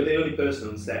 director. You're the only person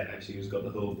on set actually who's got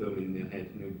the whole film in their head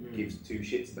and who gives two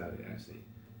shits about it actually.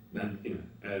 And you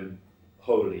know,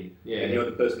 wholly. Yeah. And you're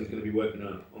the person who's going to be working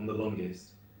on the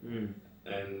longest, Mm.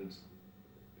 and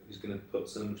who's going to put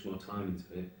so much more time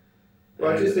into it.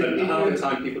 Well, I just think and half you- the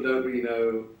time people don't really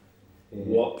know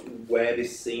where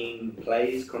this scene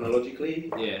plays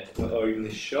chronologically, Yeah. or even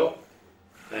this shot,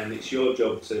 and it's your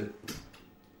job to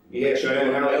make sure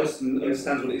everyone else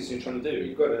understands what it is you're trying to do.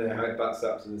 You've got to know how it butts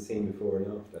up to the scene before and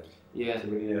after Yeah. to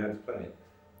really know how to play it.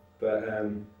 But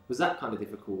Was that kind of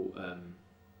difficult,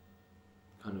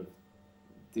 kind of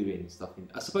doing stuff in...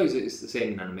 I suppose it's the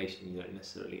same in animation, you don't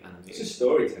necessarily animate. It's just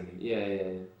storytelling.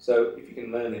 Yeah. So if you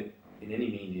can learn it in any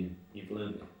medium, you've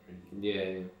learned it.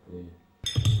 Yeah.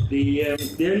 The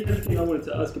only other thing I wanted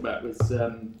to ask about was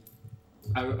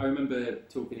I remember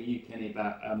talking to you, Kenny,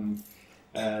 about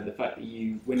the fact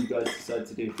that when you guys decided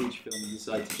to do a feature film, you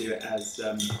decided to do it as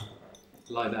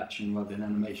live action rather than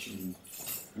animation,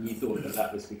 and you thought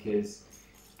that was because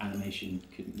animation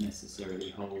couldn't necessarily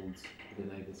hold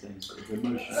the same sort of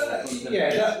emotional content. Yeah,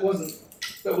 that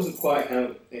wasn't quite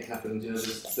how it happened. You know,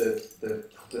 the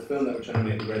film that we're trying to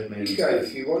make, The Red Man. you go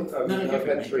if you want. I've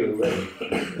had 3 already.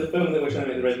 The film that we're trying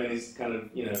to make, The Red Man, is kind of,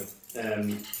 you know,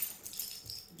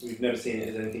 we've never seen it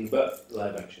as anything but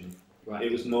live action. Right.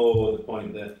 It was more the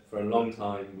point that for a long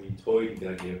time we toyed with the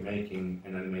idea of making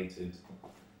an animated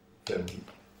film,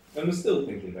 and we're still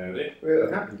thinking about it. Well,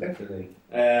 it happened, definitely.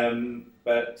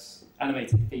 But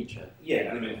Animated feature. yeah,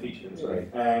 animated feature. That's Right.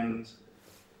 And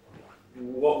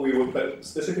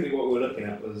specifically what we were looking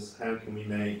at was how can we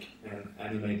make an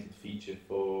animated feature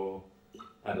for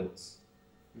adults,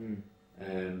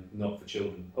 not for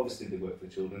children. Obviously they work for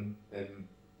children, and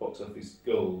box office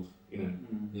gold, you know.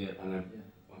 Yeah. And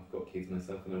I've got kids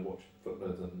myself, and I watch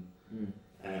footloads of them,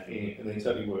 and they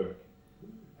totally work.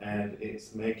 And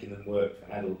it's making them work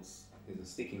for adults is a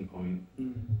sticking point.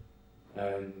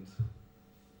 And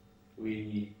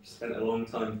we spent a long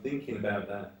time thinking about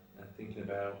that and thinking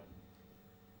about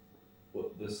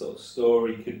what the sort of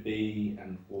story could be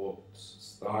and what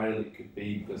style it could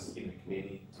be, because you know it could be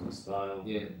any sort of style.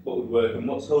 Yeah. What would work and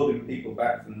what's holding people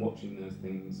back from watching those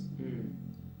things.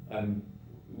 And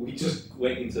we just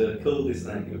went into a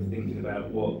cul-de-sac of thinking about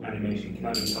what animation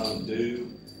can and can't do,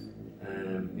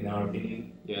 in our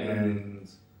opinion, and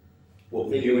what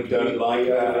we do and don't like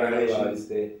about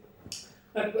animation.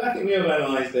 I think we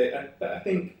overanalyzed it, but I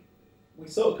think we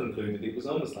sort of concluded it was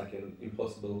almost like an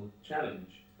impossible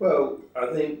challenge. Well, I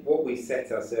think what we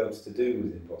set ourselves to do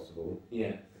was impossible.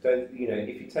 Yeah. Don't you know?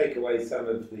 If you take away some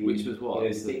of the Which was what? you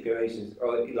know, stipulations,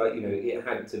 like you know, it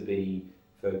had to be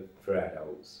for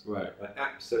adults. Right. Like,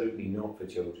 absolutely not for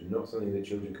children. Not something that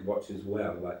children could watch as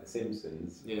well, like The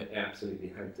Simpsons. Yeah. It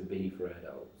absolutely had to be for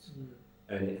adults,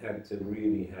 and it had to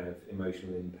really have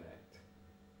emotional impact.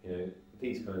 You know,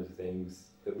 these kinds of things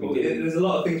that we did. There's a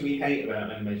lot of things we hate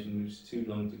about animation, which is too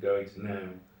long to go into now.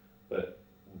 But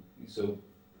so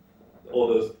all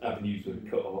those avenues were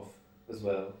cut off as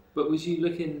well. But was you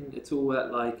looking at all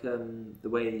at like the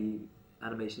way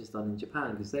animation's done in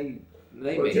Japan? Because they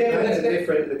Well, make Japan's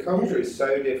different. The culture is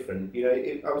so different. You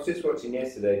know, I was just watching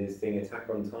yesterday this thing, Attack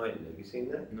on Titan. Have you seen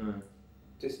that? No.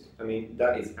 I mean,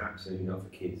 that is absolutely not for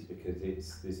kids because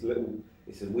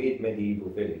it's a weird medieval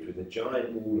village with a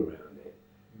giant wall around it,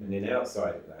 and then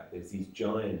outside of that, there's these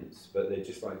giants, but they're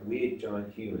just like weird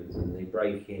giant humans, and they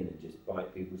break in and just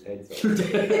bite people's heads off. And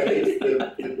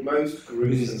it's the most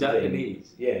gruesome This is Japanese.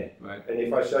 thing. Yeah. Right. And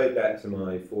if I showed that to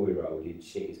my 4-year-old, he'd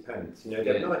shit his pants. You know,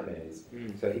 they're Yeah. nightmares.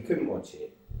 So he couldn't watch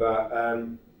it. But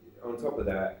on top of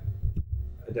that,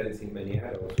 I don't think many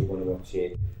adults would want to watch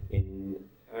it in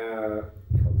our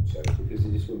culture because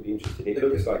they just wouldn't be interested. It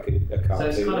looks like a cartoon kind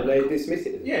of- and they dismiss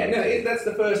it. As Yeah, no, that's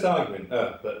the first argument.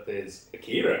 But there's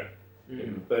Akira.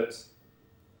 But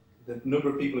the number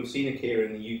of people who've seen Akira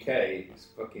in the UK is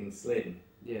fucking slim.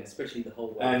 Yeah. Especially the whole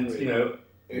world. And, through. you know,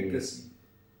 because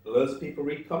loads of people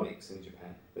read comics in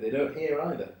Japan, but they don't here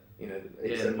either. You know,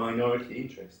 it's a minority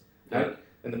interest. Yeah.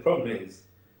 And the problem is,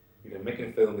 you know, making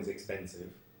a film is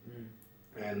expensive.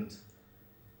 And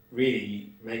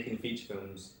really, making feature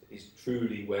films is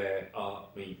truly where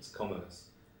art meets commerce.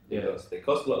 Yeah. Because they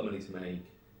cost a lot of money to make,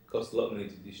 cost a lot of money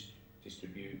to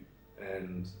distribute,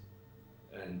 and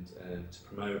to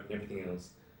promote and everything else.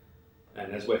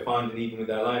 And as we're finding, even with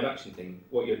our live action thing,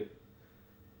 what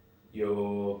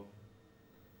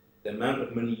the amount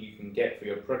of money you can get for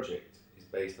your project is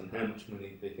based on how much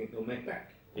money they think they'll make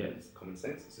back. Yeah. It's common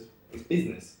sense. It's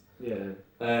business. Yeah.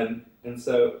 And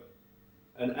so,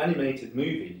 an animated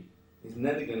movie is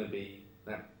never going to be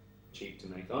that cheap to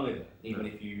make either, even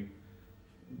if you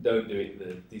don't do it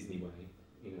the Disney way.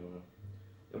 You know,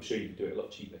 I'm sure you could do it a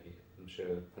lot cheaper here. I'm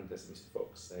sure Fantastic Mr.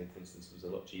 Fox, say, for instance, was a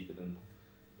lot cheaper than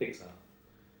Pixar.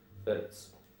 But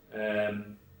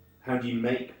how do you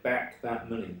make back that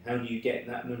money? How do you get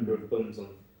that number of bums on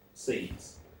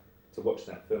seats to watch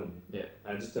that film? Yeah.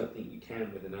 I just don't think you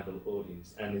can with an adult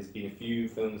audience. And there's been a few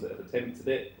films that have attempted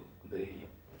it. The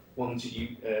ones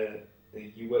you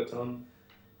worked on,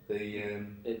 the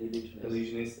Illusionist.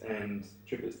 Illusionist, and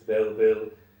Triplets to Belleville,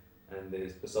 and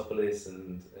there's Persepolis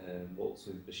and Waltz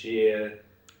with Bashir.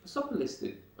 Persepolis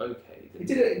did okay. It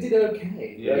did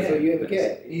okay. Yeah. That's all you ever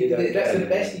get. That's the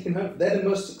best you can hope. They're the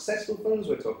most successful films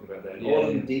we're talking about there. And all of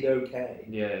them did okay.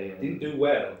 Yeah. Didn't do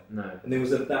well. No. And there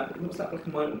was what was that black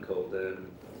and white one called?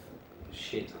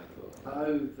 Shit, I thought.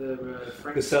 Oh, the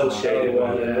French The cell shaded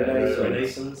one, yeah,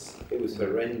 Renaissance. It was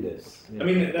horrendous. Yeah. I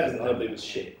mean, that doesn't help. It was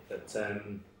shit, but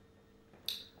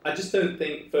I just don't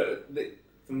think for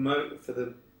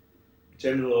the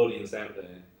general audience out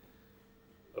there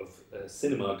of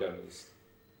cinema goers,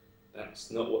 that's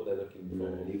not what they're looking for.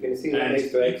 No, you can see that And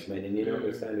next to X-Men and you're not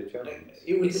going to stand a chance.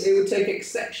 It would take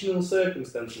exceptional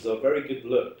circumstances or very good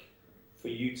luck for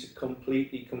you to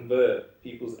completely convert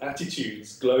people's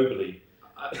attitudes globally.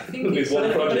 I think With it's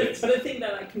one project. But I think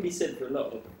that can be said for a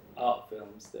lot of art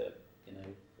films that,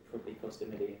 probably cost £1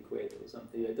 million or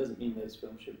something. It doesn't mean those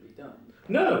films shouldn't be done.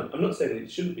 No, I'm not saying that it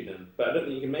shouldn't be done, but I don't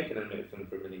think you can make an animated film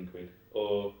for £1 million,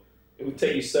 or it would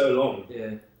take you so long Yeah.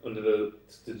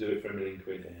 to do it for £1 million.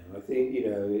 Yeah, I think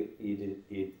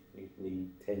you need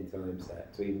 10 times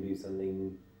that to even do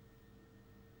something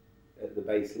at the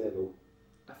base level.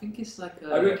 I think it's like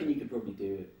I reckon you could probably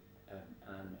do an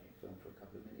animated film for a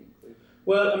couple of £1 million.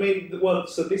 Well, I mean,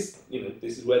 so this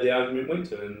is where the argument went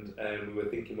to, and we were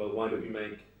thinking, well, why don't we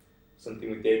make something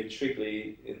with David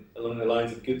Shrigley along the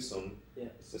lines of Good Son? Yeah.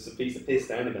 It's just a piece of piss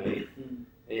to animate. Mm.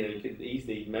 You could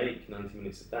easily make 90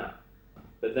 minutes of that.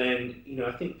 But then,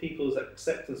 I think people's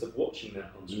acceptance of watching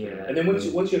that on screen, Yeah. and then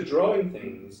once you're drawing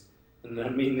things, and I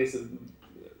mean this is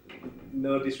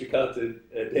no disregard to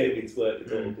David's work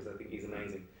at all, because I think he's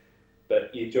amazing,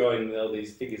 but you're drawing all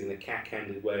these figures in a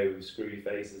cack-handed way with screwy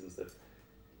faces and stuff.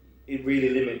 It really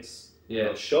limits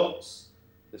your shots,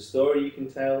 the story you can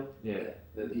tell,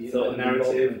 the sort of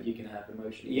narrative you can have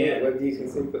emotionally. Yeah. Whether you can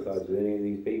sympathise with any of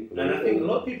these people. And I think a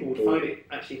lot of people would find it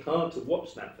actually hard to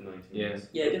watch that for 90 minutes.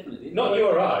 Yeah, definitely. Not you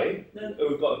or I, No.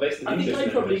 who've got a vested I think interest I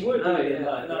in probably animation. would. Oh, Really,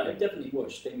 yeah. no, I've definitely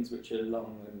watched things which are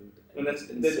long And that's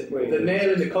and the simple.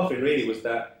 nail in the coffin really was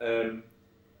that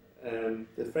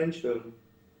the French film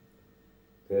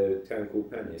The Town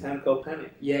Called Panic. Town Called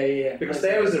Panic. Yeah. Because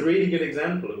there was a really good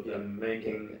example of them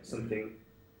making Yeah. something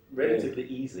relatively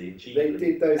easy and cheap. They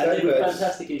did those And they were adverts.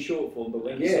 fantastic in short form, but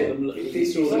when you Yeah, saw them, it you did-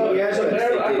 saw you them saw the I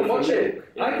adverts. can watch it.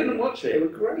 Yeah. I couldn't watch They it. were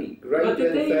great. But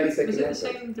did they, 30 was second it the adverts.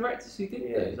 same directors who did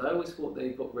Yeah. those? I always thought they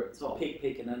got ripped off.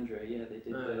 Pick and Andre, yeah, they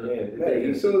did. Yeah,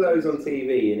 you saw those on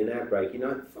TV in an ad break, you're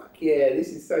like, fuck yeah, this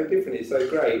is so different, it's so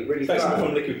great, really Especially from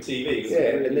fun. Liquid TV. Yeah,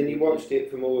 and then you watched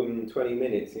it for more than 20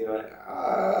 minutes, and you're like,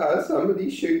 somebody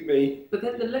shoot me. But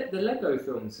then the Lego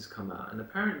films has come out, and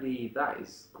apparently that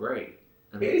is great.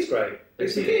 And It is great.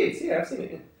 It's the Is it? kids, yeah, I've seen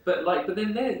it. But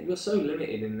you're so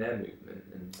limited in their movement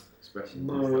and expression.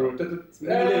 and stuff. It's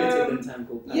more limited than Town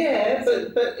Called Panic. Yeah,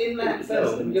 but in that It's less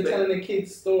film, than- you're telling a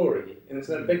kid's story, and it's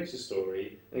an adventure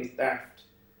story, and it's daft.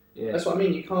 Yeah. That's what I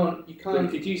mean. You But you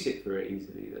can't. could use it for it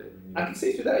easily though. I can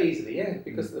see through that easily, yeah,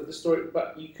 because of the story.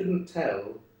 But you couldn't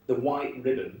tell the white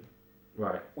ribbon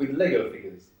Right. with Lego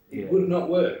figures. It Yeah. would not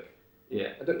work. Yeah.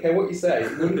 I don't care what you say.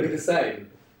 It wouldn't be the same.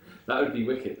 That would be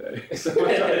wicked though.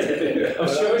 I'm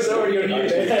sure it's already on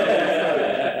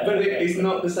YouTube, but it's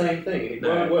not the same thing. And it No.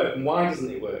 won't work. And why doesn't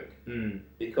it work? Mm.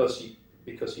 Because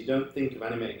you don't think of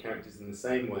animated characters in the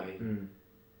same way. Mm.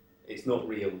 It's not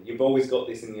real. You've always got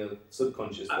this in your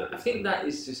subconscious. I think that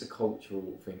is just a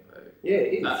cultural thing though. Yeah,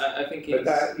 it is. I think But it's.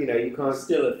 that, you can't...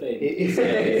 Still a thing. It's a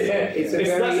very... that's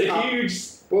a huge,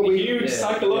 What we- huge yeah.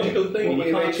 psychological thing. What we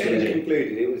You can't eventually change it.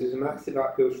 concluded, it was a massive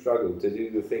uphill struggle to do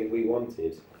the thing we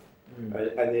wanted,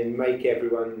 Mm. and then make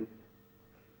everyone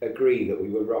agree that we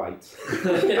were right.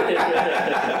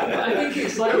 I think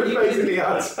it's like That was you basically can,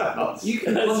 ourselves. you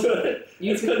can, That's you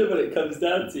That's can kind of what it comes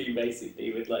down to,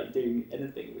 basically, with like doing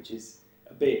anything which is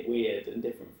a bit weird and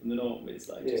different from the norm. It's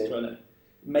like just Yeah. trying to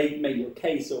make your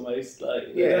case almost. Like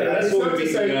Yeah, that's it's what not we've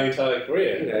to been doing say- our entire You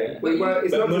career. know, we were,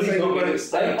 it's But not to money's say not we gonna won't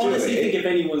stay. I do honestly it. think if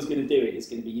anyone's going to do it, it's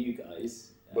going to be you guys.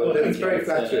 Well, that's very But,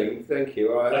 flattering. Thank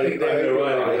you. I think hope David you're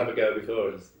O'Reilly will right. have a go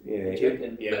before us. Yeah, do you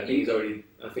reckon? Yeah, I But think he's you- already.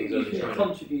 I think he's you already can trying.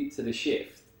 contribute to the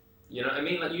shift. You know what I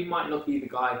mean? Like you might not be the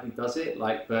guy who does it,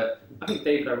 but I think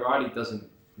David O'Reilly doesn't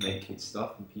make his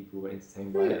stuff and people were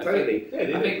entertained by Yeah, it. totally.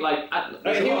 I think like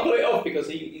He'll pull it off because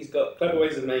he's got clever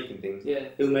ways of making things. yeah.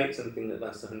 He'll make something that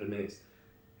lasts 100 minutes.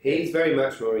 He's very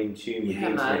much more in tune with Yeah,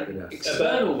 the internet than man. us.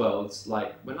 External worlds,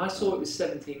 like when I saw it was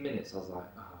 17 minutes, I was like,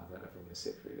 I don't know if I'm gonna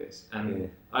sit through this. And Yeah.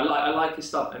 I like his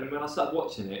stuff. And when I started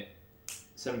watching it,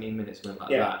 17 minutes went like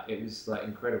Yeah. that. It was like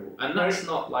incredible. And that's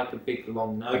not like a big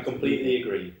long night. I completely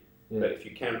agree. Yeah. But if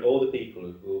you count all the people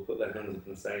who will put their hands up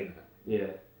and say that, Yeah.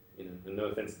 you know, and no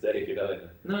offence to David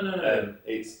either. No.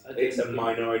 It's I a don't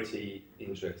minority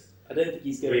interest. I don't think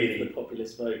he's going Really? for the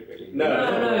populist vote, really.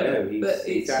 No, he's, but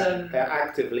he's it's,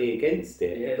 actively against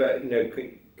it. Yeah. But you know,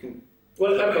 can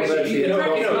Well, Controversy,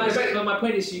 but my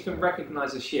point is, you can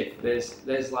recognise a shift.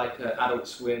 There's like Adult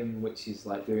Swim, which is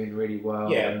like doing really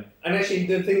well. Yeah, and actually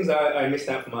the things I missed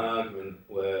out from my argument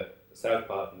were the South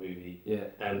Park movie, Yeah.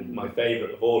 and my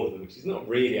favourite of all of them, which is not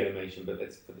really animation, but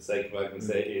let's, for the sake of argument,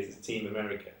 say it is Team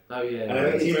America. Oh yeah. And I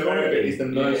think It's Team America comedy. is the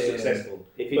most Yeah. successful.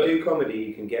 if you do comedy,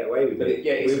 you can get away with But it.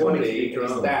 it's we want it to comedy, be and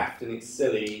it's drama. daft, and it's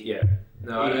silly. Yeah.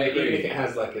 No, I even agree. if it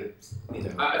has like a, you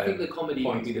know, I think the comedy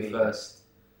would point be the in it. first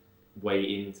way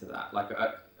into that. Like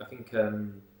I think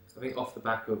off the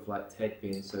back of like Ted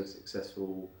being so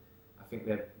successful, I think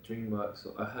that DreamWorks.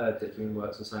 I heard that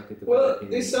DreamWorks or something. Well, developing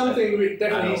there's something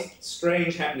definitely adult-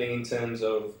 strange happening in terms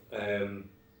of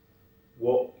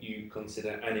what you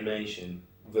consider animation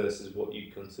versus what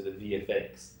you consider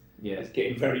VFX. Yeah. It's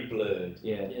getting very blurred.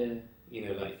 Yeah. Yeah. You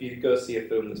know, like if you go see a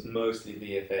film that's mostly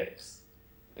VFX,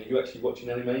 are you actually watching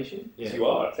animation? Yeah. Yes, you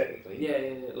are technically.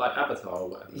 Yeah, like Avatar or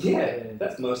whatever. Yeah,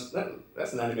 that's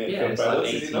that's an animated Yeah, film. it's By like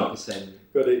us, is it not? 80%.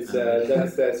 But it's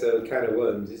that's a can of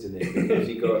worms, isn't it? Because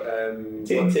you got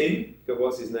Tintin.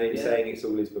 what's his name Yeah. saying it's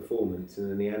all his performance, and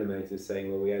then the animators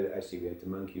saying, well, we had to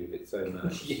monkey with it so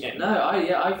much. Yeah. No,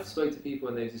 I've spoken to people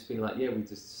and they've just been like, yeah, we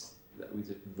just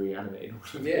reanimated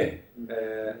all of Yeah. it.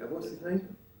 And what's his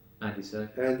name? Andy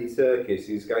Serkis. Andy Serkis,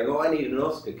 who's going, oh, I need an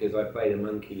Oscar because I played a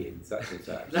monkey in such and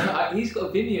such. No, he's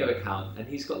got a Vimeo account and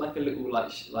he's got like a little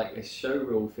like a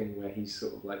showreel thing where he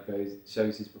sort of like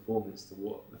shows his performance to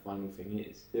what the final thing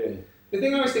is. Yeah. The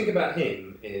thing I always think about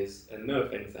him is, and no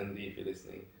offense, Andy, if you're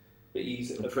listening, but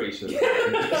he's I'm pretty sure. that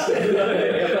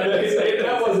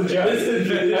was a joke.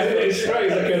 As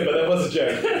straight as I could, but that was a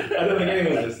joke. I don't think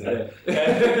anyone's listening.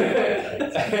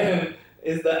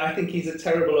 Is that I think he's a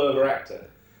terrible overactor.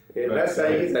 Yeah, Right. that's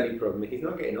his only problem. He's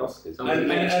not getting Oscars. I'm gonna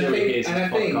make And sure I he think- hears and his I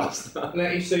think- podcast.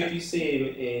 Now, so if you see him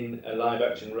in a live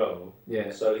action role,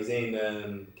 Yeah, so he's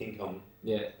in King Kong,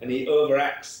 yeah. and he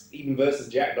overacts even versus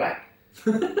Jack Black.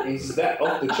 He's that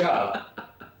off the chart.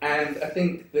 And I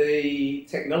think the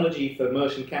technology for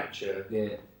motion capture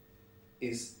Yeah,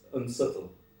 is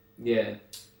unsubtle. yeah.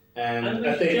 And And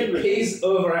I think generally- his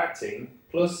overacting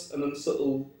plus an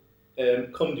unsubtle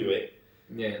conduit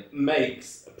Yeah,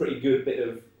 makes a pretty good bit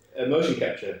of motion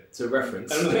capture. to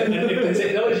reference. And if the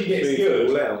technology gets Smooth it all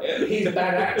good, out. his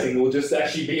bad acting will just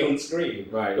actually be on screen.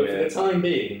 Right, But yeah. for the time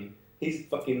being, he's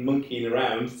fucking monkeying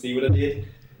around. See what I did?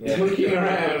 He's Yeah. monkeying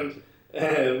around,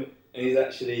 and he's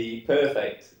actually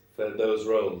perfect for those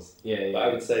roles. Yeah, But I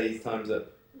yeah. would say his time's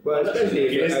up. Well, especially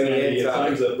if You're it only listening, ends your up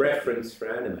time's with up. reference for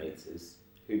animators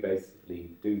who basically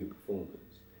do the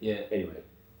performance. Yeah. Anyway,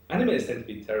 Animators tend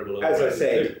to be terrible. as I overactors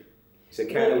said, too. it's a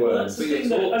can of Well, worms. that's the thing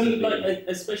that, I mean, Talk to like,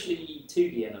 especially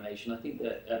 2D animation. I think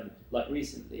that, like,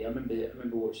 recently, I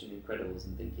remember watching The Incredibles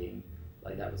and thinking,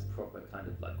 like, that was proper kind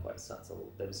of like quite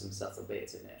subtle. There were some subtle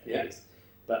bits in it. Yeah.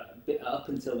 But up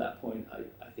until that point,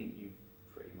 I think you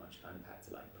pretty much kind of had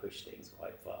to like push things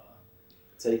quite far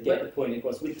to get the point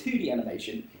across. With 2D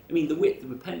animation, I mean, the width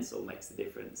of a pencil makes the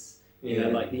difference. You know,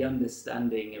 Yeah. like the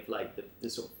understanding of like the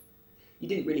sort of, you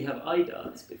didn't really have eye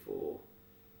darts before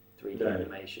 3D No.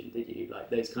 animation, did you? Like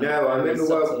those kind No, of I very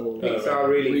remember when subtle Pixar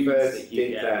really reads first that you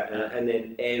did get. that, and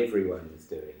then everyone was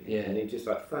doing it. Yeah. And you're just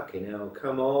like, fucking hell,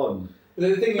 come on.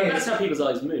 The thing But is, that's how people's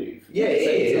eyes move. Yeah, At the it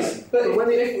same is. time. but But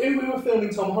when if we were filming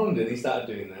Tom Holland and he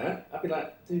started doing that, I'd be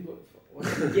like, dude, what?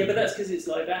 Yeah, but that's because it's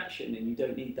live action and you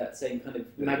don't need that same kind of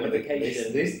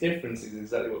magnification. This difference is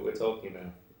exactly what we're talking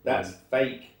about. That's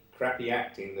fake, crappy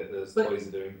acting that those But- toys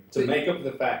are doing to but- make up for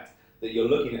the fact that you're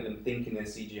looking at them thinking they're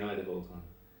CGI the whole time.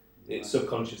 It's Right.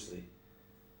 subconsciously.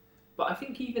 But I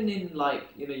think even in like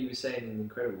you were saying in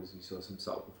Incredibles you saw some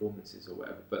subtle performances or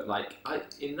whatever. But like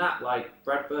in that like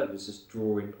Brad Bird was just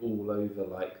drawing all over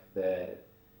like their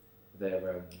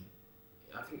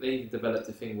I think they developed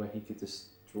a thing where he could just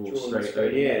draw straight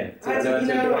over. Yeah. To extend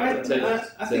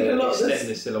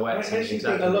the silhouette. I actually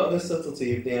think a lot of the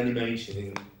subtlety of the animation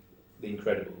in The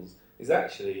Incredibles is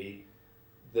actually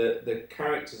the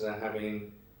characters are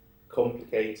having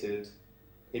complicated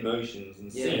emotions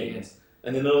and Yeah, scenes,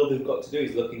 and then all they've got to do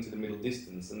is look into the middle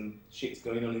distance, and shit's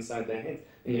going on inside their heads.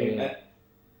 And Yeah, you- yeah.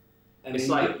 and It's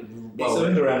then like it's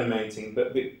under animating,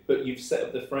 but you've set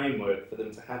up the framework for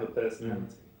them to have a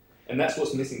personality, and that's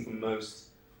what's missing from most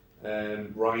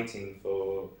writing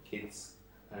for kids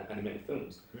animated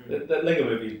films. The Lego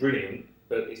Movie is brilliant,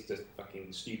 but it's just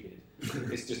fucking stupid.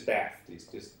 It's just daft. It's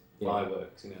just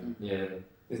fireworks. yeah,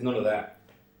 There's none of that.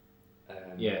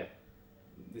 yeah.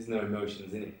 There's no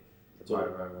emotions in it. That's all.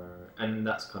 Right. And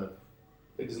that's kind of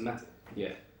It doesn't matter. yeah.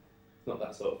 It's not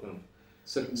that sort of film.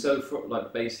 So for,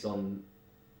 like based on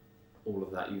all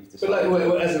of that, you've But decided.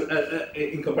 like,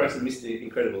 in comparison, Mr.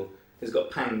 Incredible has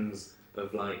got pangs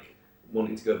of like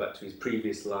wanting to go back to his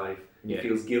previous life. Yeah. He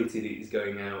feels guilty that he's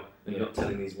going out and Yeah. not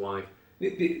telling his wife.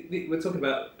 We're talking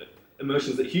about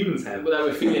emotions that humans have. Well, that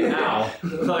we're feeling now.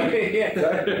 Like, Yeah.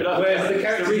 Whereas the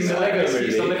characters reason in the Lego he's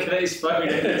movie- on looking at his phone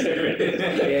every 2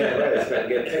 minutes. Yeah, well, it's about to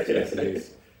get text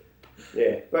messages.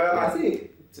 Yeah, but I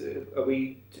think to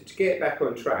get back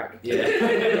on track.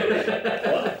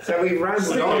 Yeah. So we've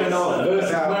rambled on and on versus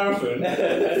about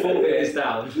marathon. 4 minutes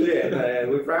down. yeah,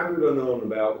 we've rambled on and on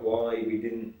about why we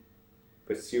didn't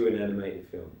pursue an animated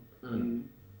film, Mm.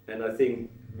 and I think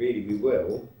really we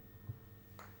will.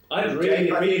 I'd really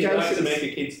like to Jason's- make a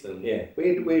kids film. Yeah,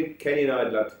 we Kenny and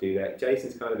I'd love to do that.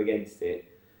 Jason's kind of against it,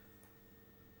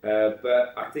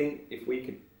 but I think if we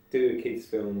could do a kids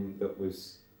film that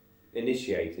was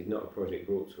initiated, not a project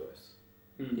brought to us,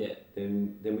 Yeah.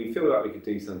 then we feel like we could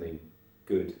do something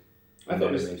good. I thought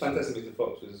Animation. Fantastic Mr.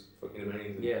 Fox was fucking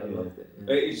amazing. Yeah, I loved it.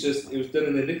 It's just, it was done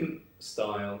in a different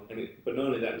style, but not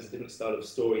only that, it was a different style of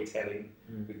storytelling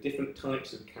Mm. with different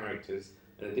types of characters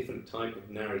and a different type of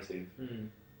narrative. Mm.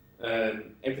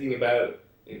 Everything about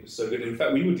it was so good. In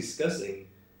fact, we were discussing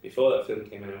before that film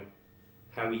came out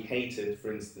how we hated,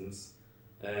 for instance,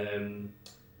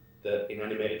 that in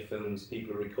animated films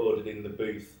people are recorded in the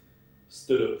booth,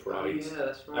 stood upright, Oh, yeah,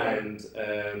 that's right.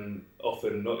 and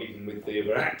often not even with the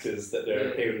other actors that they're Yeah.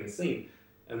 appearing in the scene.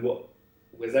 And what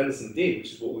Wes Anderson did,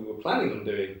 which is what we were planning on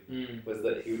doing, Mm. was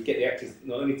that he would get the actors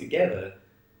not only together,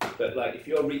 but like if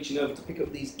you're reaching over to pick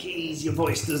up these keys, your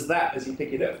voice does that as you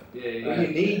pick it up. Yeah, And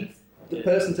you need the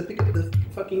person to pick up the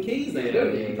fucking keys then, Yeah,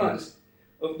 don't you? yeah, You can't just,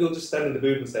 they'll just stand in the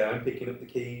booth and say, I'm picking up the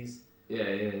keys. Yeah.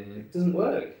 It doesn't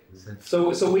work. So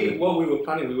what we were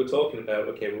planning, we were talking about,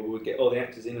 okay, well, we'd get all the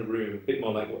actors in a room, a bit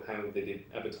more like how they did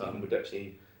Avatar, and we'd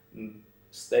actually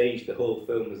stage the whole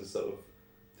film as a sort of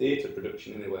theatre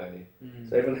production in a way. Mm.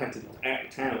 So everyone had to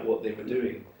act out what they were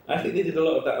doing. I think they did a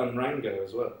lot of that on Rango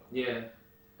as well. Yeah.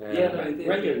 Yeah, no,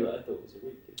 Rango I thought was a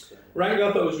really good film. Rango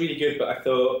I thought was really good, but I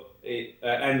thought it,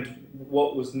 and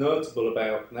what was notable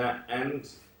about that and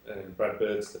Brad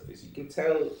Bird stuff is you can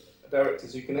tell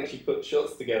directors who can actually put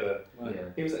shots together. Right. Yeah.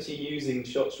 He was actually using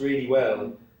shots really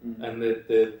well, Mm. and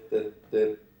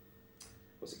the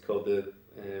what's it called, the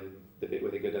bit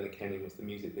where they go down the canyon, what's the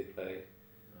music they play?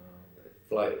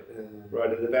 Flight.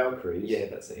 Ride of the Valkyries. Yeah,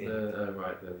 that's it.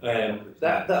 Right.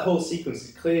 That whole sequence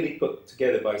is clearly put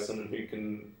together by someone who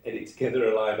can edit together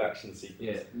a live action sequence.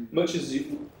 Yeah. Much as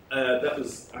that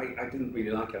was, I didn't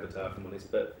really like Avatar, if I'm honest,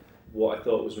 but what I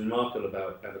thought was remarkable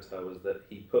about Avatar was that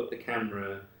he put the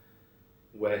camera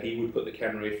where he would put the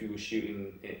camera if he was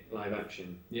shooting it live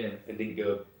action, Yeah. and didn't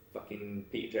go fucking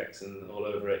Peter Jackson all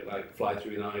over it like Fly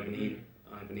Through the Eye of an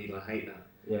Eagle. I hate that.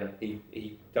 Yeah.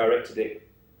 He directed it,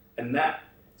 and that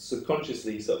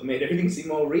subconsciously sort of made everything seem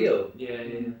more real. Yeah.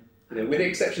 You know, with the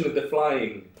exception of the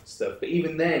flying stuff, but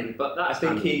even then, But I that's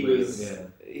think he handled was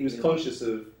really- he was Yeah. conscious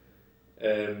of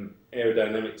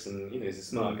aerodynamics, and he's a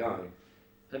smart guy.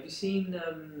 Have you seen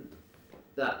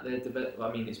that they're developed?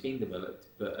 I mean, it's been developed,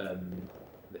 but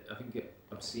I think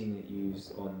I've seen it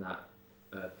used on that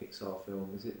Pixar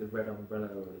film. Is it the Red Umbrella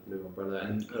or the Blue Umbrella?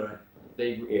 And Alright.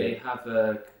 they have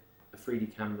a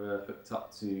 3D camera hooked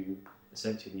up to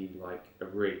essentially like a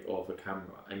rig of a camera,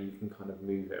 and you can kind of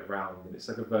move it around, and it's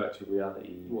like a virtual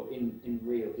reality. What in the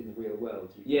real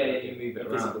world? Yeah, can you move it a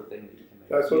around. physical thing that you can make.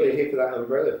 That's what they did for that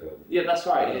Umbrella film. Yeah, that's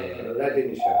right. Yeah. That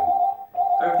didn't show.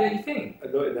 Oh, don't you think?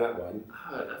 Not in that one.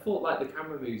 Oh, I thought like the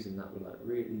camera moves in that were like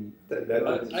really. That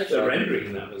Right. didn't The show. rendering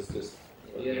in that was just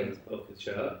Yeah. off the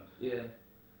chart. Yeah.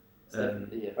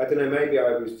 Yeah. I don't know, maybe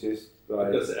I was just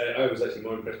like... Because I was actually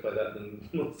more impressed by that than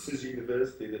Monsters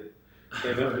University that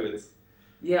came afterwards.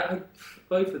 Yeah,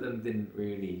 both of them didn't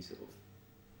really sort of.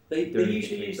 They Do anything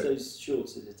usually to use it. those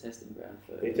shorts as a testing ground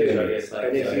for. They do, Yeah, yes, yeah,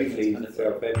 and it's yeah. usually Kind of-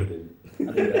 self-evident. I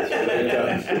think that's what they've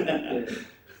done. Yeah.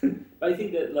 Yeah. But I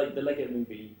think that like the Lego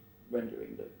Movie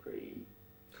rendering looked pretty.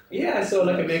 Yeah, I saw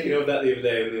like a making of that the other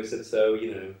day, and they said, so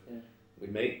Yeah. we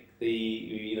make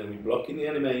we block in the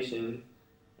animation,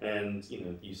 and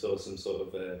you saw some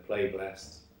sort of play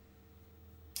blast.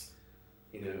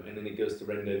 And then it goes to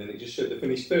render, and then it just showed the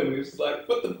finished film. And it was like,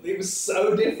 it was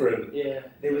so different. Yeah.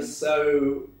 It was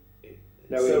so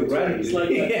in brand It's new. like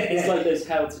Yeah. it's like those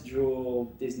how to draw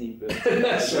Disney books.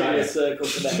 That's Draw right. A circle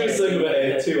for that. Just like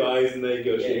about 2 eyes, and there you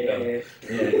go. shit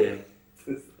Yeah. done.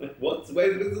 Yeah. What?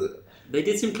 Where is it? They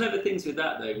did some clever things with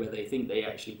that though, where they think they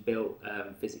actually built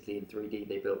physically in 3D.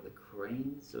 They built the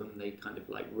cranes and they kind of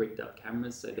like rigged up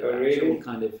cameras, so they were actual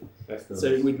kind of. That's nice. So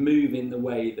it would move in the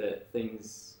way that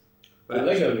things. The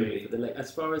Lego actually movie. for the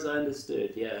as far as I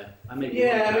understood, yeah. I may be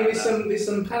Yeah, wrong I mean, about there's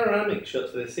some panoramic shots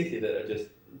of the city that are just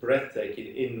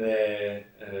breathtaking in their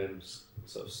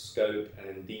sort of scope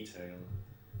and detail.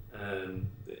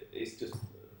 It's just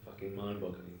fucking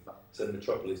mind-boggling. It's a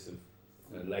metropolis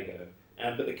of Lego,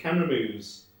 but the camera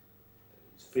moves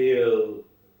feel.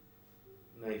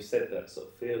 Now you've said that, sort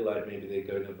of feel like maybe they're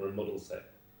going over a model set.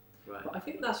 that. Right. But I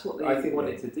think that's what I they think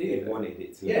wanted to They do. wanted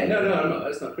it to. Yeah, no, I'm not.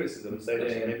 That's not criticism. I'm saying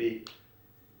actually Yeah. maybe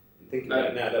thinking about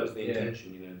it now, that was the Yeah.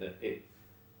 intention. You know, that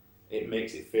it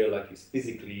makes it feel like it's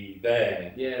physically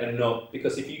there, Yeah. and not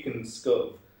because if you can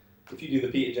if you do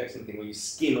the Peter Jackson thing where you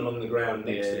skim along the ground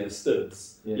next to Yeah. the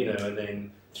studs, Yeah. you know, and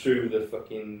then through the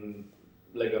fucking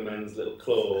Lego man's little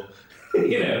claw,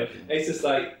 you know, it's just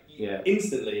like Yeah.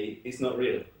 instantly it's not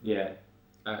real. Yeah,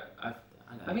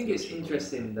 I think it's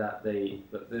interesting that the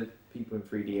people in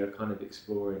 3D are kind of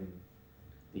exploring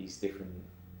these different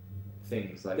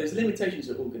things. Like Those limitations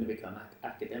are all going to become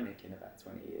academic in about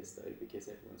 20 years, though, because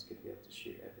everyone's going to be able to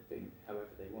shoot everything however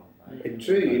they want, right? It's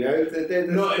true, you know. No,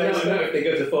 if they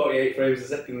go to 48 frames a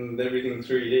second, everything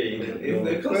 3D, then if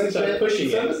they're constantly start pushing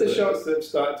some it. of the shots that have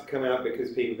started to come out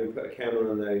because people have put a camera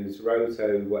on those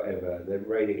roto whatever, the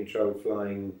radio controlled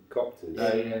flying copters.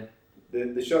 oh yeah,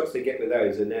 The shots they get with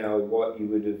those are now what you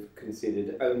would have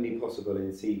considered only possible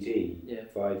in CG Yeah.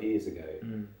 5 years ago.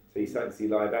 mm. So you start to see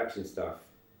live action stuff.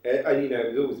 And you know, it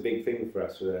was always a big thing for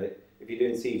us. If you're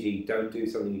doing CG, don't do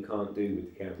something you can't do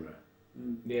with the camera.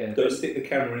 yeah, Don't stick the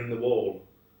camera in the wall.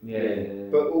 yeah.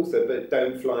 But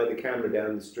don't fly the camera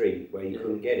down the street where you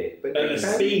couldn't get it. But At you a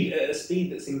can-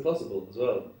 speed that's impossible as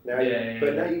well. Now, Yeah,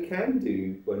 but yeah. now you can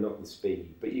do, well, not the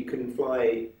speed, but you can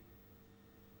fly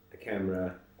a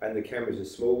camera, and the cameras are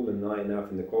small and light enough,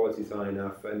 and the quality's high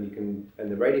enough, and you can,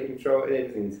 and the radio control and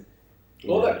everything's. you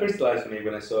All know. that crystallised for me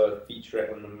when I saw a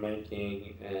featurette on them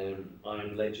making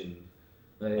I'm Legend.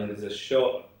 And there's a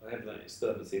shot, still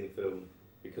haven't seen the film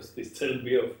because this turned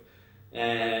me off.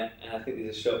 And I think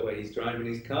there's a shot where he's driving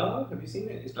his car. Have you seen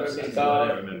it? He's I've driving seen his it, I car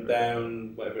don't remember.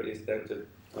 down, whatever it is, down to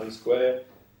Times Square.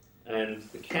 And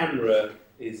the camera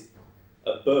is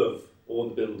above all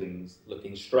the buildings,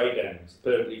 looking straight down. It's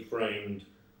perfectly framed,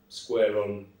 square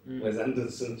on Wes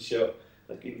Anderson's shot,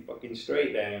 looking fucking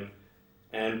straight down.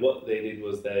 And what they did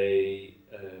was they,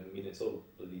 it's all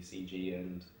bloody CG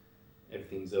and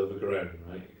everything's overgrown,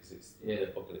 right? Because it's the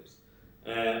apocalypse.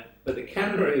 But the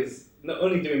camera is not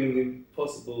only doing the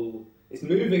impossible, it's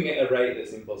moving at a rate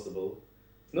that's impossible.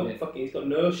 It's not fucking, it's got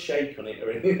no shake on it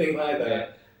or anything like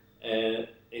that.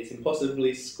 It's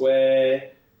impossibly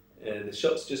square. The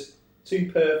shot's just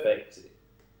too perfect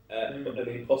and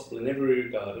impossible in every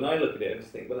regard. And I look at it and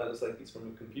just think, well, that looks like it's from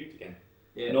a computer game.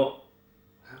 Yeah. Not,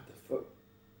 how the fuck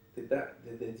did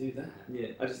they do that? Yeah.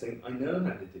 I just think, I know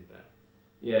how they did that.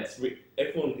 Yeah.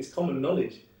 It's common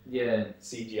knowledge. Yeah.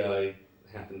 CGI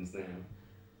happens now.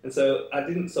 And so I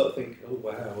didn't sort of think, oh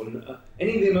wow. And,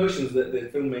 any of the emotions that the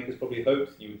filmmakers probably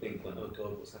hoped you would think, like, oh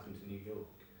god, what's happened to New York?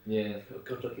 Yeah. Oh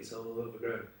god, look, it's all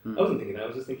overgrown. I wasn't thinking that, I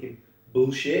was just thinking,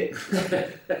 bullshit.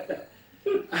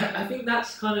 I think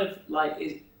that's kind of like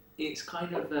it's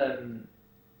kind of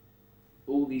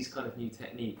all these kind of new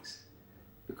techniques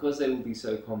because they will be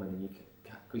so common and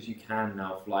because you can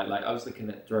now fly. Like I was looking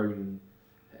at drone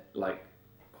like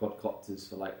quadcopters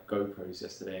for like GoPros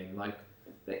yesterday, and like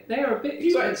they are a bit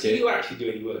expensive. You actually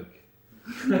do any work?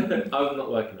 I'm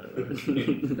not working on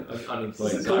it. I'm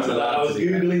unemployed. So I'm I allowed was to do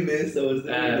that. googling this. I was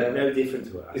doing that. No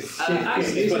different to us.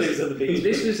 Actually, But it was on the beach.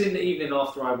 this was in the evening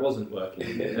after I wasn't working.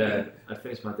 I'd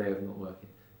finished my day of not working.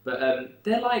 But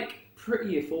they're like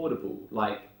pretty affordable.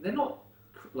 Like they're not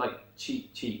like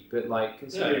cheap, but like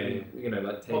considering you know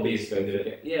like 10 years Obviously,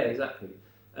 ago. Yeah, exactly.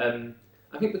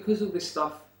 I think because all this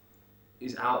stuff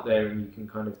is out there and you can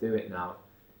kind of do it now,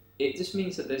 it just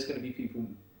means that there's going to be people.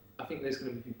 I think there's going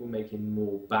to be people making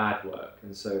more bad work,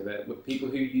 and so that people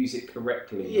who use it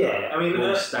correctly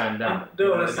will stand out. I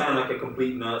don't want to sound like a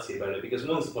complete Nazi about it, because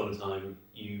once upon a time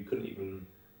you couldn't even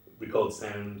record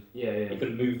sound. Yeah. You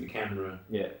couldn't move the camera.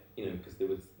 Yeah. You know, because there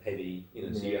was heavy. You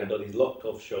know, so you Yeah. had all these locked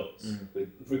off shots with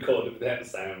recorded without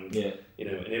sound. Yeah. You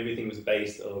know, and everything was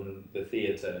based on the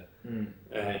theatre, Mm.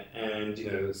 and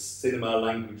you know, cinema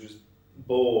language was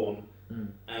born. Mm.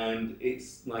 And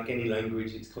it's like any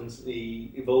language; it's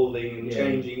constantly evolving and Yeah.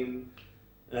 changing.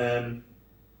 And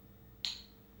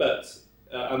but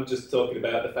I'm just talking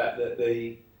about the fact that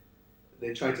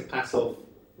they're trying to pass off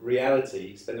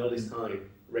reality, spend all this time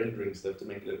rendering stuff to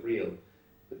make it look real,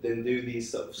 but then do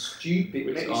these sort of stupid,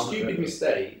 Which make aren't stupid real.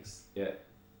 mistakes Yeah.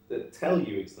 that tell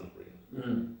you it's not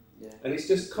real. Yeah. And it's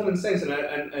just common sense,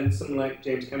 and someone like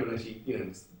James Cameron actually,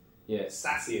 is Yeah.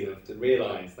 sassy enough to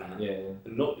realise that Yeah.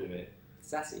 and not do it.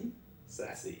 Sassy.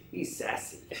 Sassy. He's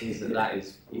sassy. That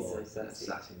is He's so well, sassy.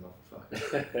 sassy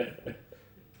motherfucker.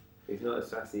 He's not as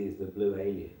sassy as the blue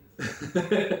alien.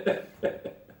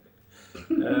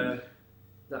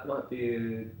 That might be a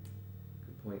good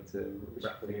point to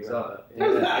wrap things up.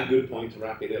 How's that a good point to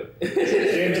wrap it up?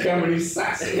 James Cameron is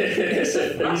sassy. You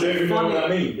don't even know what that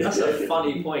means. That's a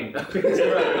funny point.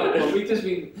 Well, we've just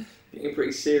been getting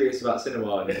pretty serious about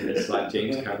cinema, and it's like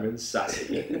James Cameron's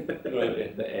sassy Right,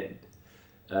 at the end.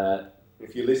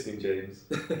 If you're listening, James.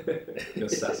 You're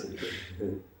sassy.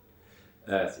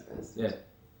 Sassy bastard. Yeah.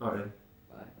 All right.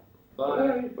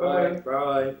 Bye. Bye. Bye.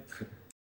 Bye.